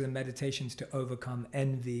processes and meditations to overcome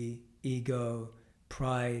envy, ego,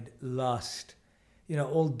 pride, lust, you know,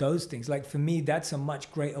 all those things. Like, for me, that's a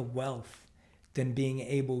much greater wealth than being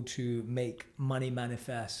able to make money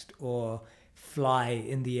manifest or fly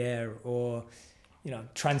in the air or, you know,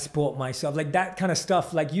 transport myself. Like that kind of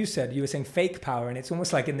stuff, like you said, you were saying fake power, and it's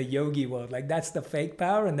almost like in the yogi world, like that's the fake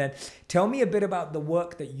power. And then tell me a bit about the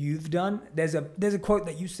work that you've done. There's a quote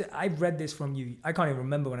that you said, I've read this from you. I can't even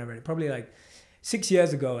remember when I read it, probably like 6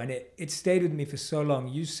 years ago. And it stayed with me for so long.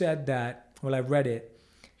 You said that, well, I read it.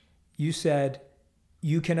 You said,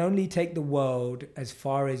 you can only take the world as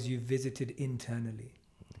far as you visited internally.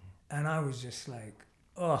 And I was just like,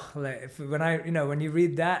 oh, like when you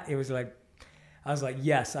read that, it was like, I was like,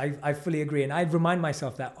 yes, I fully agree. And I remind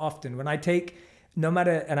myself that often when I take, no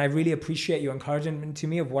matter, and I really appreciate your encouragement to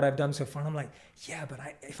me of what I've done so far. And I'm like, yeah, but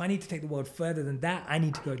if I need to take the world further than that, I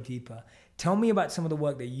need to go deeper. Tell me about some of the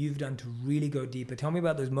work that you've done to really go deeper. Tell me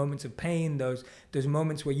about those moments of pain, those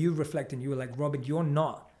moments where you reflect and you were like, Robin, you're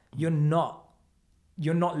not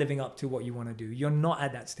living up to what you want to do. You're not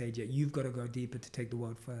at that stage yet. You've got to go deeper to take the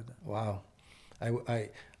world further. Wow.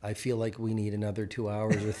 I feel like we need another 2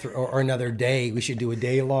 hours or another day. We should do a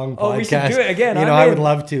day-long podcast. Oh, we should do it again. You know, I would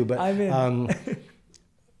love to, but I'm in.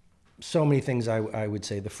 So many things I would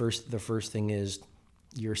say. The first thing is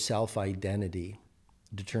your self-identity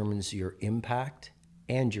determines your impact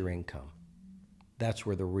and your income. That's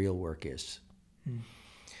where the real work is.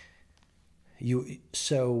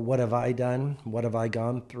 So what have I done? What have I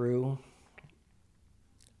gone through?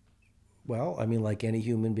 Well, I mean, like any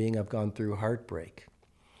human being, I've gone through heartbreak.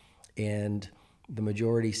 And the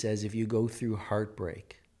majority says if you go through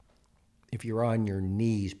heartbreak, if you're on your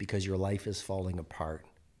knees because your life is falling apart,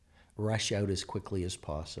 rush out as quickly as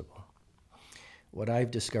possible. What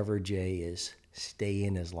I've discovered, Jay, is stay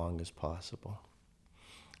in as long as possible.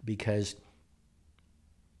 Because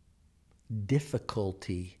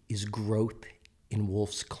difficulty is growth in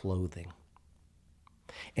wolf's clothing.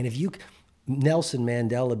 And if Nelson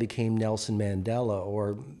Mandela became Nelson Mandela,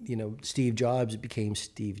 or, you know, Steve Jobs became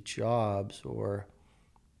Steve Jobs, or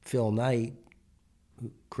Phil Knight,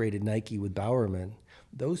 who created Nike with Bowerman,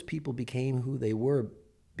 those people became who they were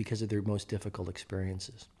because of their most difficult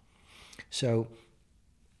experiences. So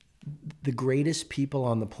the greatest people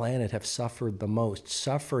on the planet have suffered the most.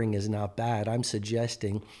 Suffering is not bad. I'm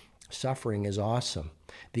suggesting suffering is awesome.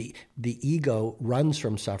 The ego runs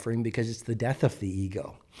from suffering because it's the death of the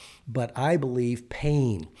ego. But I believe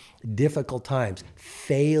pain, difficult times,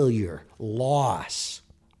 failure, loss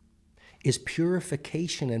is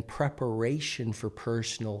purification and preparation for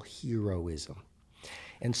personal heroism.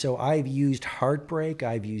 And so I've used heartbreak,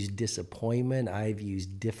 I've used disappointment, I've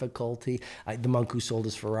used difficulty. The Monk Who Sold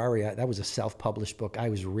His Ferrari, that was a self-published book. I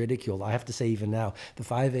was ridiculed. I have to say even now, the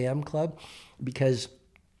 5 a.m. Club, because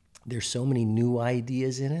there's so many new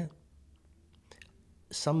ideas in it.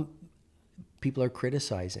 Some people are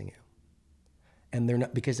criticizing it. And they're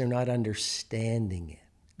not, because they're not understanding it.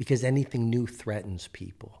 Because anything new threatens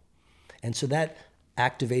people. And so that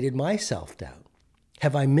activated my self-doubt.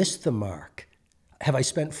 Have I missed the mark? Have I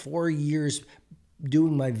spent 4 years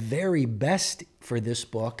doing my very best for this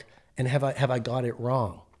book, and have I got it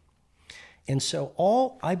wrong? And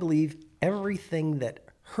so I believe everything that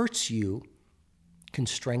hurts you can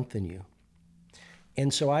strengthen you.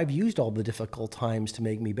 And so I've used all the difficult times to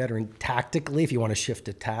make me better. And tactically, if you want to shift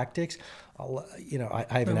to tactics, I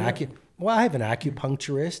have an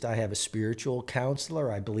acupuncturist. I have a spiritual counselor.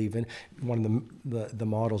 I believe in one of the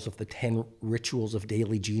models of the 10 rituals of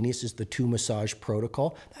daily genius is the 2 massage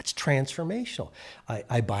protocol. That's transformational.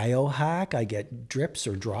 I biohack. I get drips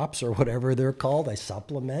or drops or whatever they're called. I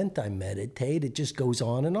supplement. I meditate. It just goes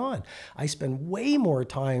on and on. I spend way more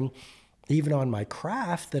time even on my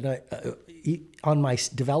craft on my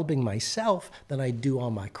developing myself than I do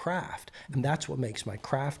on my craft. And that's what makes my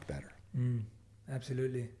craft better.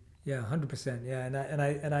 Absolutely. Yeah, 100%. Yeah.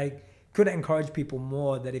 And I couldn't encourage people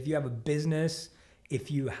more that if you have a business, if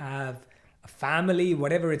you have a family,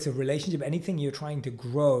 whatever, it's a relationship, anything you're trying to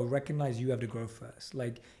grow, recognize you have to grow first.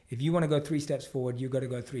 Like if you want to go 3 steps forward, you got to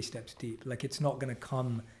go 3 steps deep. Like it's not going to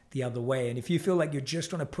come the other way. And if you feel like you're just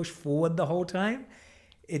trying to push forward the whole time,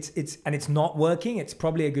 it's not working, it's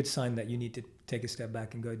probably a good sign that you need to take a step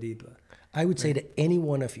back and go deeper. I would say to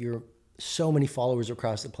anyone, if you're so many followers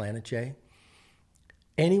across the planet, Jay,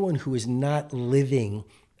 anyone who is not living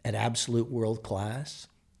at absolute world class,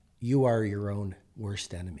 you are your own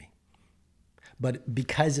worst enemy. But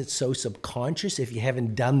because it's so subconscious, if you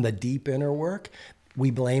haven't done the deep inner work, we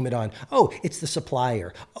blame it on, oh, it's the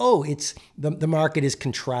supplier. Oh, it's the market is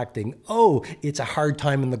contracting. Oh, it's a hard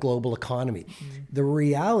time in the global economy. The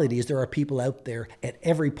reality is there are people out there at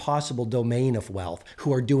every possible domain of wealth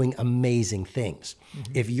who are doing amazing things.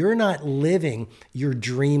 If you're not living your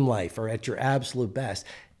dream life or at your absolute best,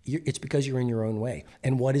 it's because you're in your own way.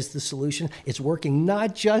 And what is the solution? It's working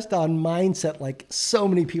not just on mindset like so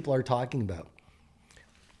many people are talking about.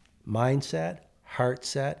 Mindset, heart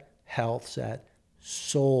set, health set,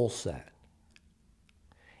 soul set.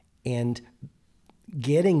 And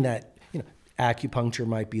getting that, acupuncture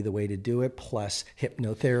might be the way to do it, plus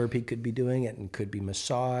hypnotherapy could be doing it, and could be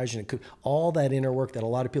massage, and it could, all that inner work that a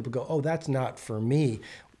lot of people go, oh, that's not for me.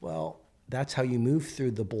 Well, that's how you move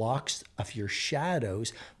through the blocks of your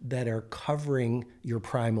shadows that are covering your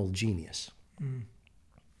primal genius.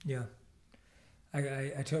 Yeah,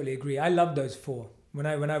 I totally agree. I love those 4. When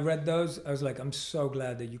I read those, I was like, I'm so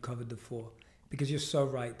glad that you covered the 4, because you're so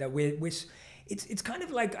right that it's kind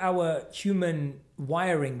of like our human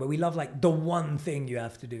wiring where we love like the one thing you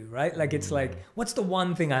have to do, right? Like it's like, what's the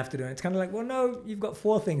one thing I have to do? And it's kind of like, well, no, you've got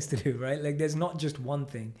 4 things to do, right? Like there's not just one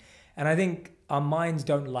thing. And I think our minds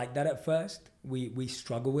don't like that at first. We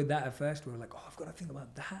struggle with that at first. We're like, oh, I've got to think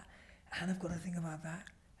about that, and I've got to think about that,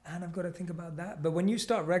 and I've got to think about that. But when you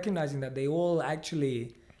start recognizing that they all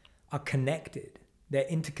actually are connected, they're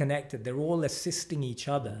interconnected, they're all assisting each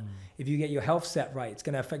other. If you get your health set right, it's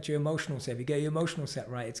going to affect your emotional set. If you get your emotional set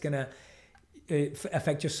right, it's going to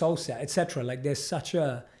affect your soul set, etc. Like there's such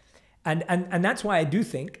a, and that's why I do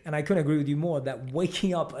think, and I couldn't agree with you more, that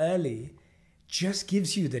waking up early just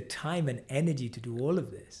gives you the time and energy to do all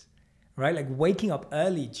of this, right? Like waking up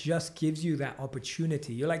early just gives you that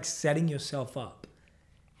opportunity. You're like setting yourself up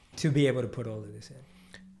to be able to put all of this in.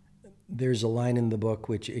 There's a line in the book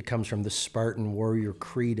which it comes from the Spartan warrior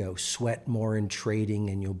credo: sweat more in trading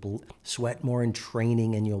and you'll sweat more in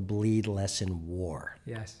training and you'll bleed less in war.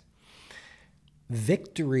 Yes.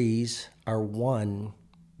 Victories are won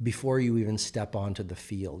before you even step onto the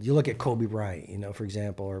field. You look at Kobe Bryant, for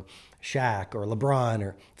example, or Shaq or LeBron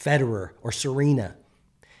or Federer or Serena.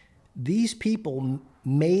 These people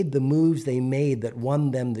made the moves they made that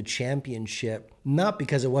won them the championship, not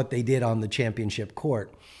because of what they did on the championship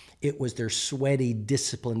court. It was their sweaty,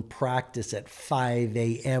 disciplined practice at 5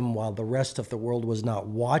 a.m. while the rest of the world was not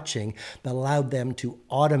watching that allowed them to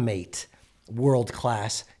automate world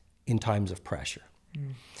class in times of pressure.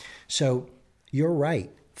 So you're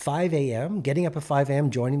right. 5 a.m., getting up at 5 a.m.,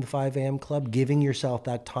 joining the 5 a.m. club, giving yourself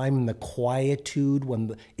that time in the quietude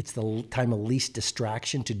when it's the time of least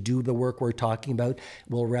distraction to do the work we're talking about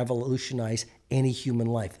will revolutionize any human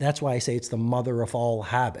life. That's why I say it's the mother of all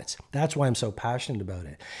habits. That's why I'm so passionate about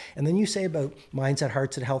it. And then you say about mindset,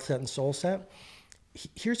 heart set, health set, and soul set.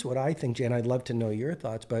 Here's what I think, Jen. I'd love to know your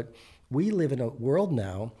thoughts, but we live in a world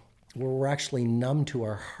now where we're actually numb to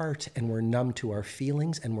our heart and we're numb to our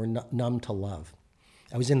feelings and we're numb to love.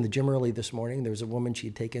 I was in the gym early this morning. There was a woman, she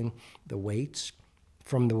had taken the weights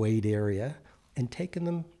from the weight area and taken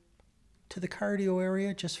them to the cardio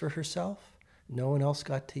area just for herself. No one else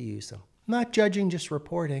got to use them. Not judging, just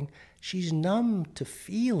reporting. She's numb to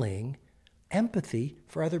feeling empathy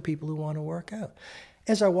for other people who want to work out.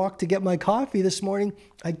 As I walked to get my coffee this morning,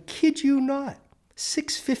 I kid you not,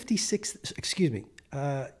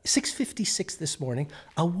 6:56 this morning,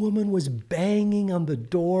 a woman was banging on the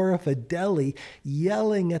door of a deli,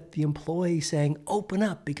 yelling at the employee saying, open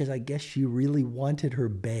up, because I guess she really wanted her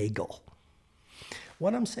bagel.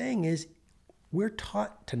 What I'm saying is we're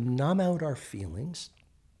taught to numb out our feelings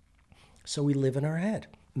so we live in our head.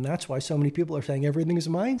 And that's why so many people are saying everything is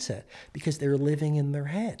a mindset, because they're living in their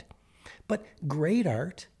head. But great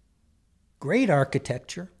art, great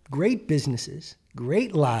architecture, great businesses,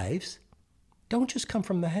 great lives don't just come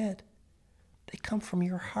from the head. They come from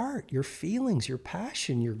your heart, your feelings, your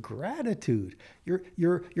passion, your gratitude,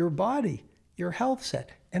 your body, your health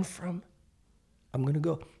set, and from I'm going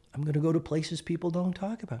to go to places people don't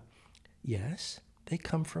talk about. Yes, they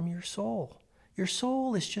come from your soul. Your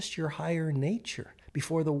soul is just your higher nature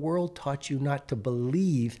before the world taught you not to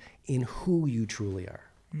believe in who you truly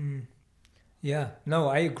are. Yeah, no,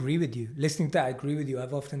 I agree with you. Listening to that, I agree with you.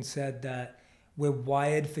 I've often said that we're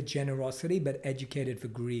wired for generosity, but educated for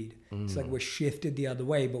greed. It's like we're shifted the other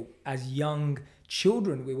way. But as young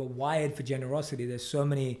children, we were wired for generosity. There's so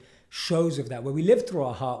many shows of that where we live through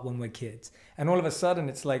our heart when we're kids. And all of a sudden,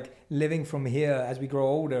 it's like living from here as we grow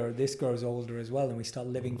older, this grows older as well. And we start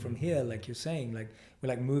living from here, like you're saying, like we're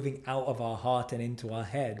like moving out of our heart and into our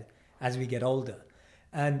head as we get older.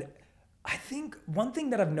 And I think one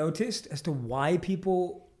thing that I've noticed as to why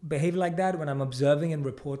people behave like that when I'm observing and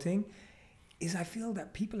reporting is I feel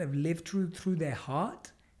that people have lived through their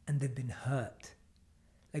heart and they've been hurt.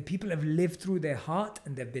 Like people have lived through their heart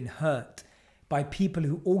and they've been hurt by people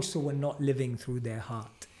who also were not living through their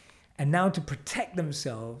heart. And now to protect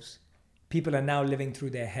themselves, people are now living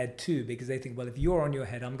through their head too, because they think, well, if you're on your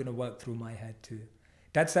head, I'm going to work through my head too.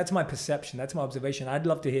 That's my perception. That's my observation. I'd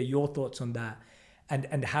love to hear your thoughts on that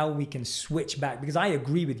and how we can switch back, because I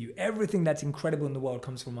agree with you. Everything that's incredible in the world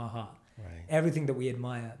comes from our heart. Right. Everything that we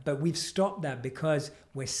admire. But we've stopped that because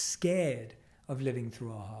we're scared of living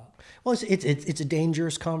through our heart. Well, it's a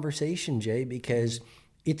dangerous conversation, Jay, because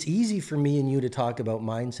it's easy for me and you to talk about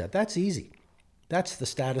mindset. That's easy. That's the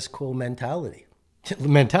status quo mentality.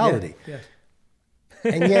 Yeah.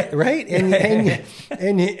 And yet, right?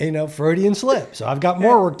 And you know, Freudian slip. So I've got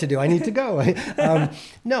more work to do. I need to go.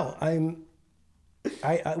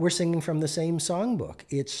 We're singing from the same songbook.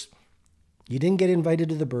 It's, you didn't get invited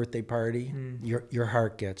to the birthday party. Your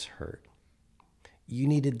heart gets hurt. You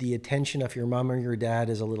needed the attention of your mom or your dad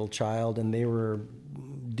as a little child, and they were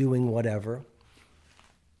doing whatever.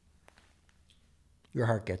 Your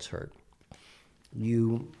heart gets hurt.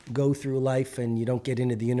 You go through life and you don't get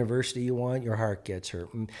into the university you want, your heart gets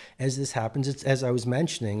hurt. And as this happens, it's, as I was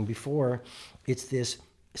mentioning before, it's this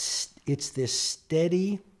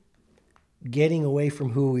steady getting away from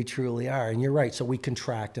who we truly are. And you're right, so we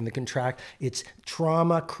contract, and it's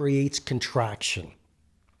trauma creates contraction.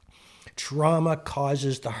 Trauma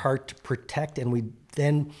causes the heart to protect, and we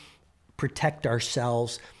then protect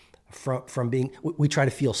ourselves from being, we try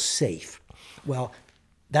to feel safe. Well,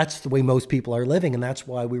 that's the way most people are living, and that's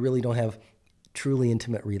why we really don't have truly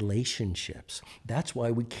intimate relationships. That's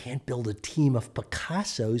why we can't build a team of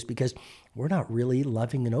Picassos, because we're not really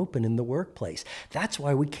loving and open in the workplace. That's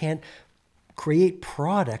why we can't create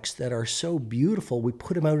products that are so beautiful. We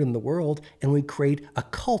put them out in the world and we create a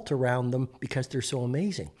cult around them because they're so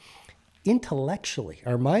amazing. Intellectually,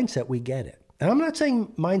 our mindset, we get it. And I'm not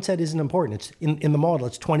saying mindset isn't important. It's in the model,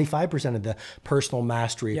 it's 25% of the personal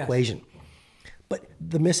mastery equation. But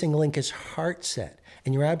the missing link is heart set.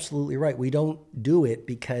 And you're absolutely right. We don't do it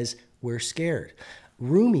because we're scared.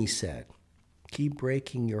 Rumi said, keep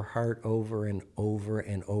breaking your heart over and over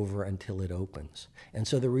and over until it opens. And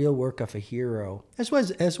so the real work of a hero, as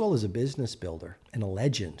well as a business builder and a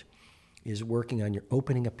legend, is working on your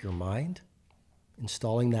opening up your mind,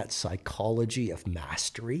 installing that psychology of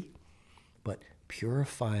mastery, but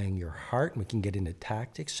purifying your heart. And we can get into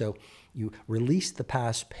tactics. So you release the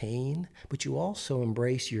past pain, but you also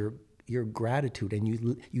embrace your gratitude, and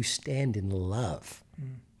you stand in love.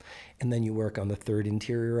 And then you work on the third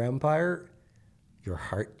interior empire, your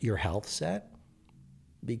heart, your health set.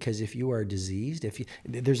 Because if you are diseased,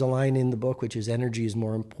 there's a line in the book which is, energy is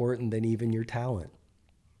more important than even your talent.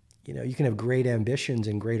 You know, you can have great ambitions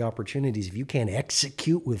and great opportunities. If you can't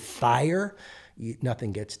execute with fire,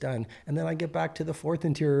 nothing gets done. And then I get back to the fourth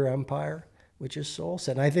interior empire, which is soul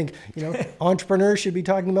set. And I think, you know, entrepreneurs should be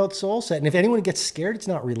talking about soul set. And if anyone gets scared, it's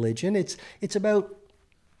not religion. It's about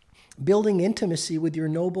building intimacy with your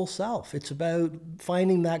noble self. It's about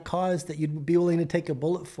finding that cause that you'd be willing to take a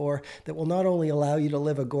bullet for, that will not only allow you to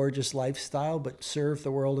live a gorgeous lifestyle, but serve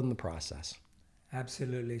the world in the process.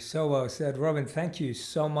 Absolutely. So well said. Robin, thank you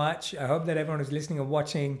so much. I hope that everyone who's listening and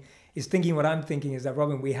watching is thinking what I'm thinking, is that,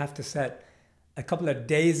 Robin, we have to set a couple of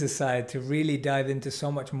days aside to really dive into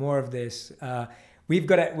so much more of this. We're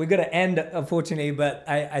gonna end, unfortunately, but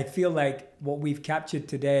I feel like what we've captured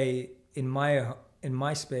today in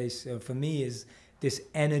my space, for me, is this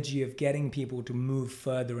energy of getting people to move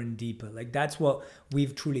further and deeper. Like, that's what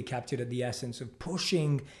we've truly captured at the essence of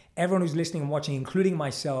pushing everyone who's listening and watching, including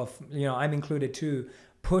myself, you know, I'm included too,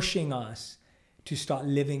 pushing us to start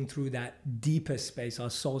living through that deeper space,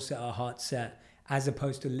 our soul set, our heart set, as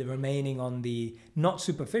opposed to remaining on the, not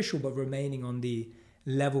superficial, but remaining on the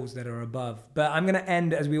levels that are above. But I'm going to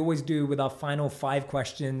end, as we always do, with our final 5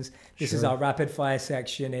 questions. This is our rapid fire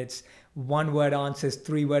section. It's 1-word answers,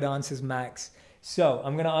 3-word answers max. So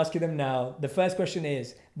I'm going to ask you them now. The first question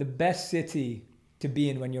is the best city to be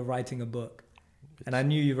in when you're writing a book. And I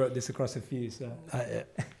knew you wrote this across a few. So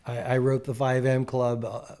I wrote the 5am Club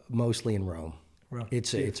mostly in Rome.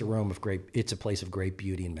 It's a place of great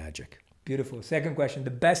beauty and magic. Beautiful. Second question,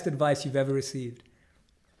 the best advice you've ever received.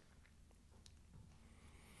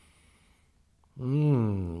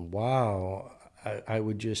 Wow. I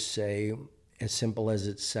would just say, as simple as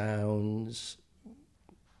it sounds,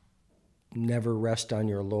 never rest on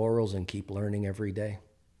your laurels and keep learning every day.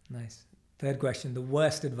 Nice. Third question, the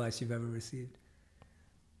worst advice you've ever received.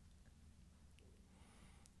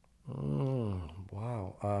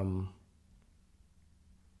 Wow.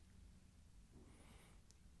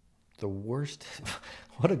 The worst.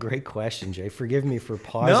 What a great question, Jay. Forgive me for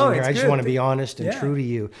pausing here. I just want to be honest and true to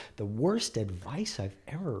you. The worst advice I've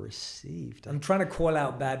ever received. I'm trying to call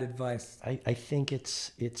out bad advice. I think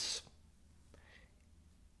it's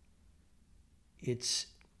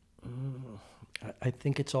I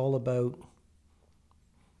think it's all about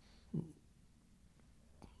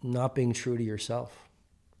not being true to yourself.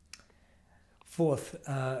 Fourth,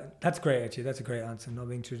 that's great, actually. That's a great answer. Not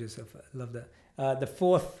being true to yourself. I love that. The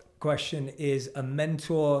fourth question is a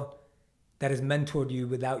mentor that has mentored you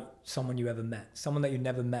without someone you ever met. Someone that you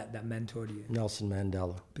never met that mentored you. Nelson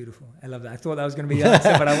Mandela. Beautiful. I love that. I thought that was going to be the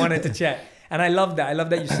answer, but I wanted to check. And I love that. I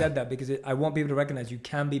love that you said that because I want people to recognize you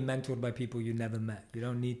can be mentored by people you never met. You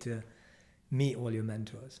don't need to meet all your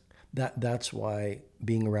mentors. That's why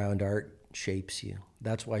being around art shapes you.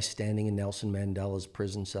 That's why standing in Nelson Mandela's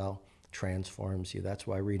prison cell transforms you. That's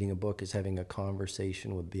why reading a book is having a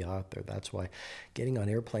conversation with the author. That's why getting on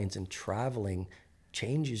airplanes and traveling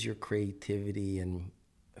changes your creativity and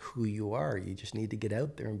who you are. You just need to get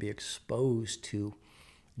out there and be exposed to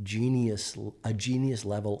a genius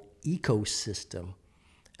level ecosystem,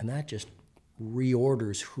 and that just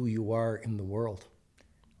reorders who you are in the world.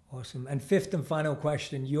 Awesome. And fifth and final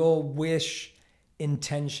question, your wish,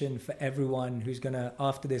 intention for everyone who's going to,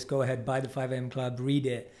 after this, go ahead, buy the 5am Club, read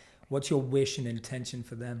it. What's your wish and intention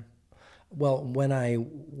for them? Well, when I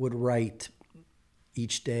would write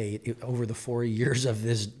each day over the 4 years of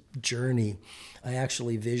this journey, I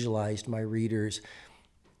actually visualized my readers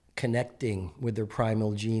connecting with their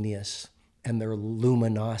primal genius and their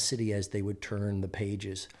luminosity as they would turn the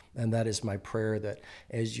pages. And that is my prayer, that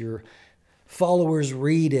as your followers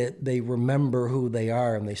read it, they remember who they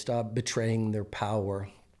are and they stop betraying their power.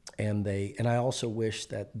 And I also wish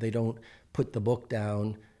that they don't put the book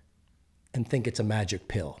down and think it's a magic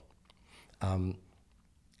pill.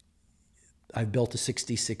 I've built a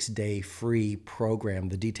 66-day free program.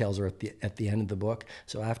 The details are at the end of the book.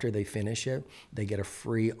 So after they finish it, they get a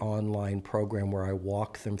free online program where I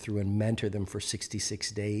walk them through and mentor them for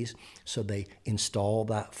 66 days. So they install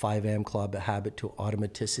that 5am Club habit to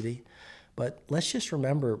automaticity. But let's just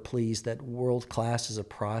remember, please, that world class is a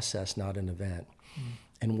process, not an event.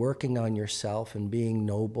 And working on yourself and being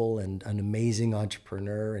noble and an amazing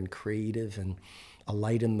entrepreneur and creative and a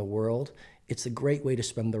light in the world, it's a great way to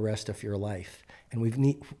spend the rest of your life. And we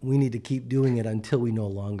need to keep doing it until we no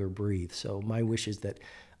longer breathe. So my wish is that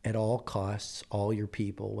at all costs, all your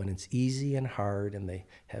people, when it's easy and hard and they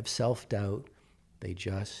have self-doubt, they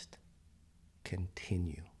just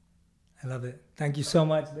continue. I love it. Thank you so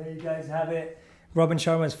much. There you guys have it. Robin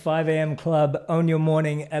Sharma's 5am Club. Own your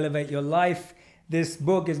morning, elevate your life. This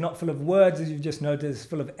book is not full of words, as you've just noticed,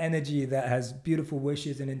 full of energy that has beautiful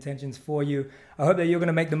wishes and intentions for you. I hope that you're going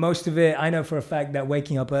to make the most of it. I know for a fact that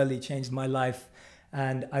waking up early changed my life,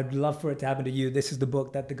 and I'd love for it to happen to you. This is the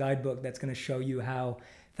book, the guidebook that's going to show you how.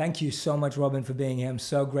 Thank you so much, Robin, for being here. I'm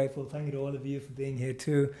so grateful. Thank you to all of you for being here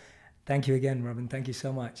too. Thank you again, Robin. Thank you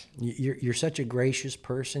so much. You're such a gracious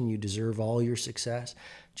person. You deserve all your success.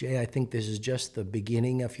 Jay, I think this is just the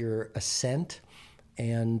beginning of your ascent,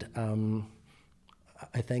 and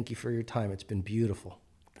I thank you for your time. It's been beautiful.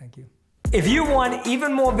 Thank you. If you want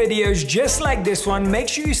even more videos just like this one, make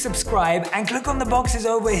sure you subscribe and click on the boxes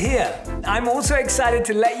over here. I'm also excited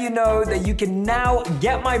to let you know that you can now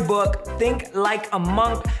get my book, Think Like a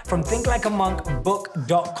Monk, from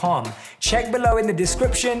thinklikeamonkbook.com. Check below in the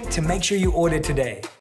description to make sure you order today.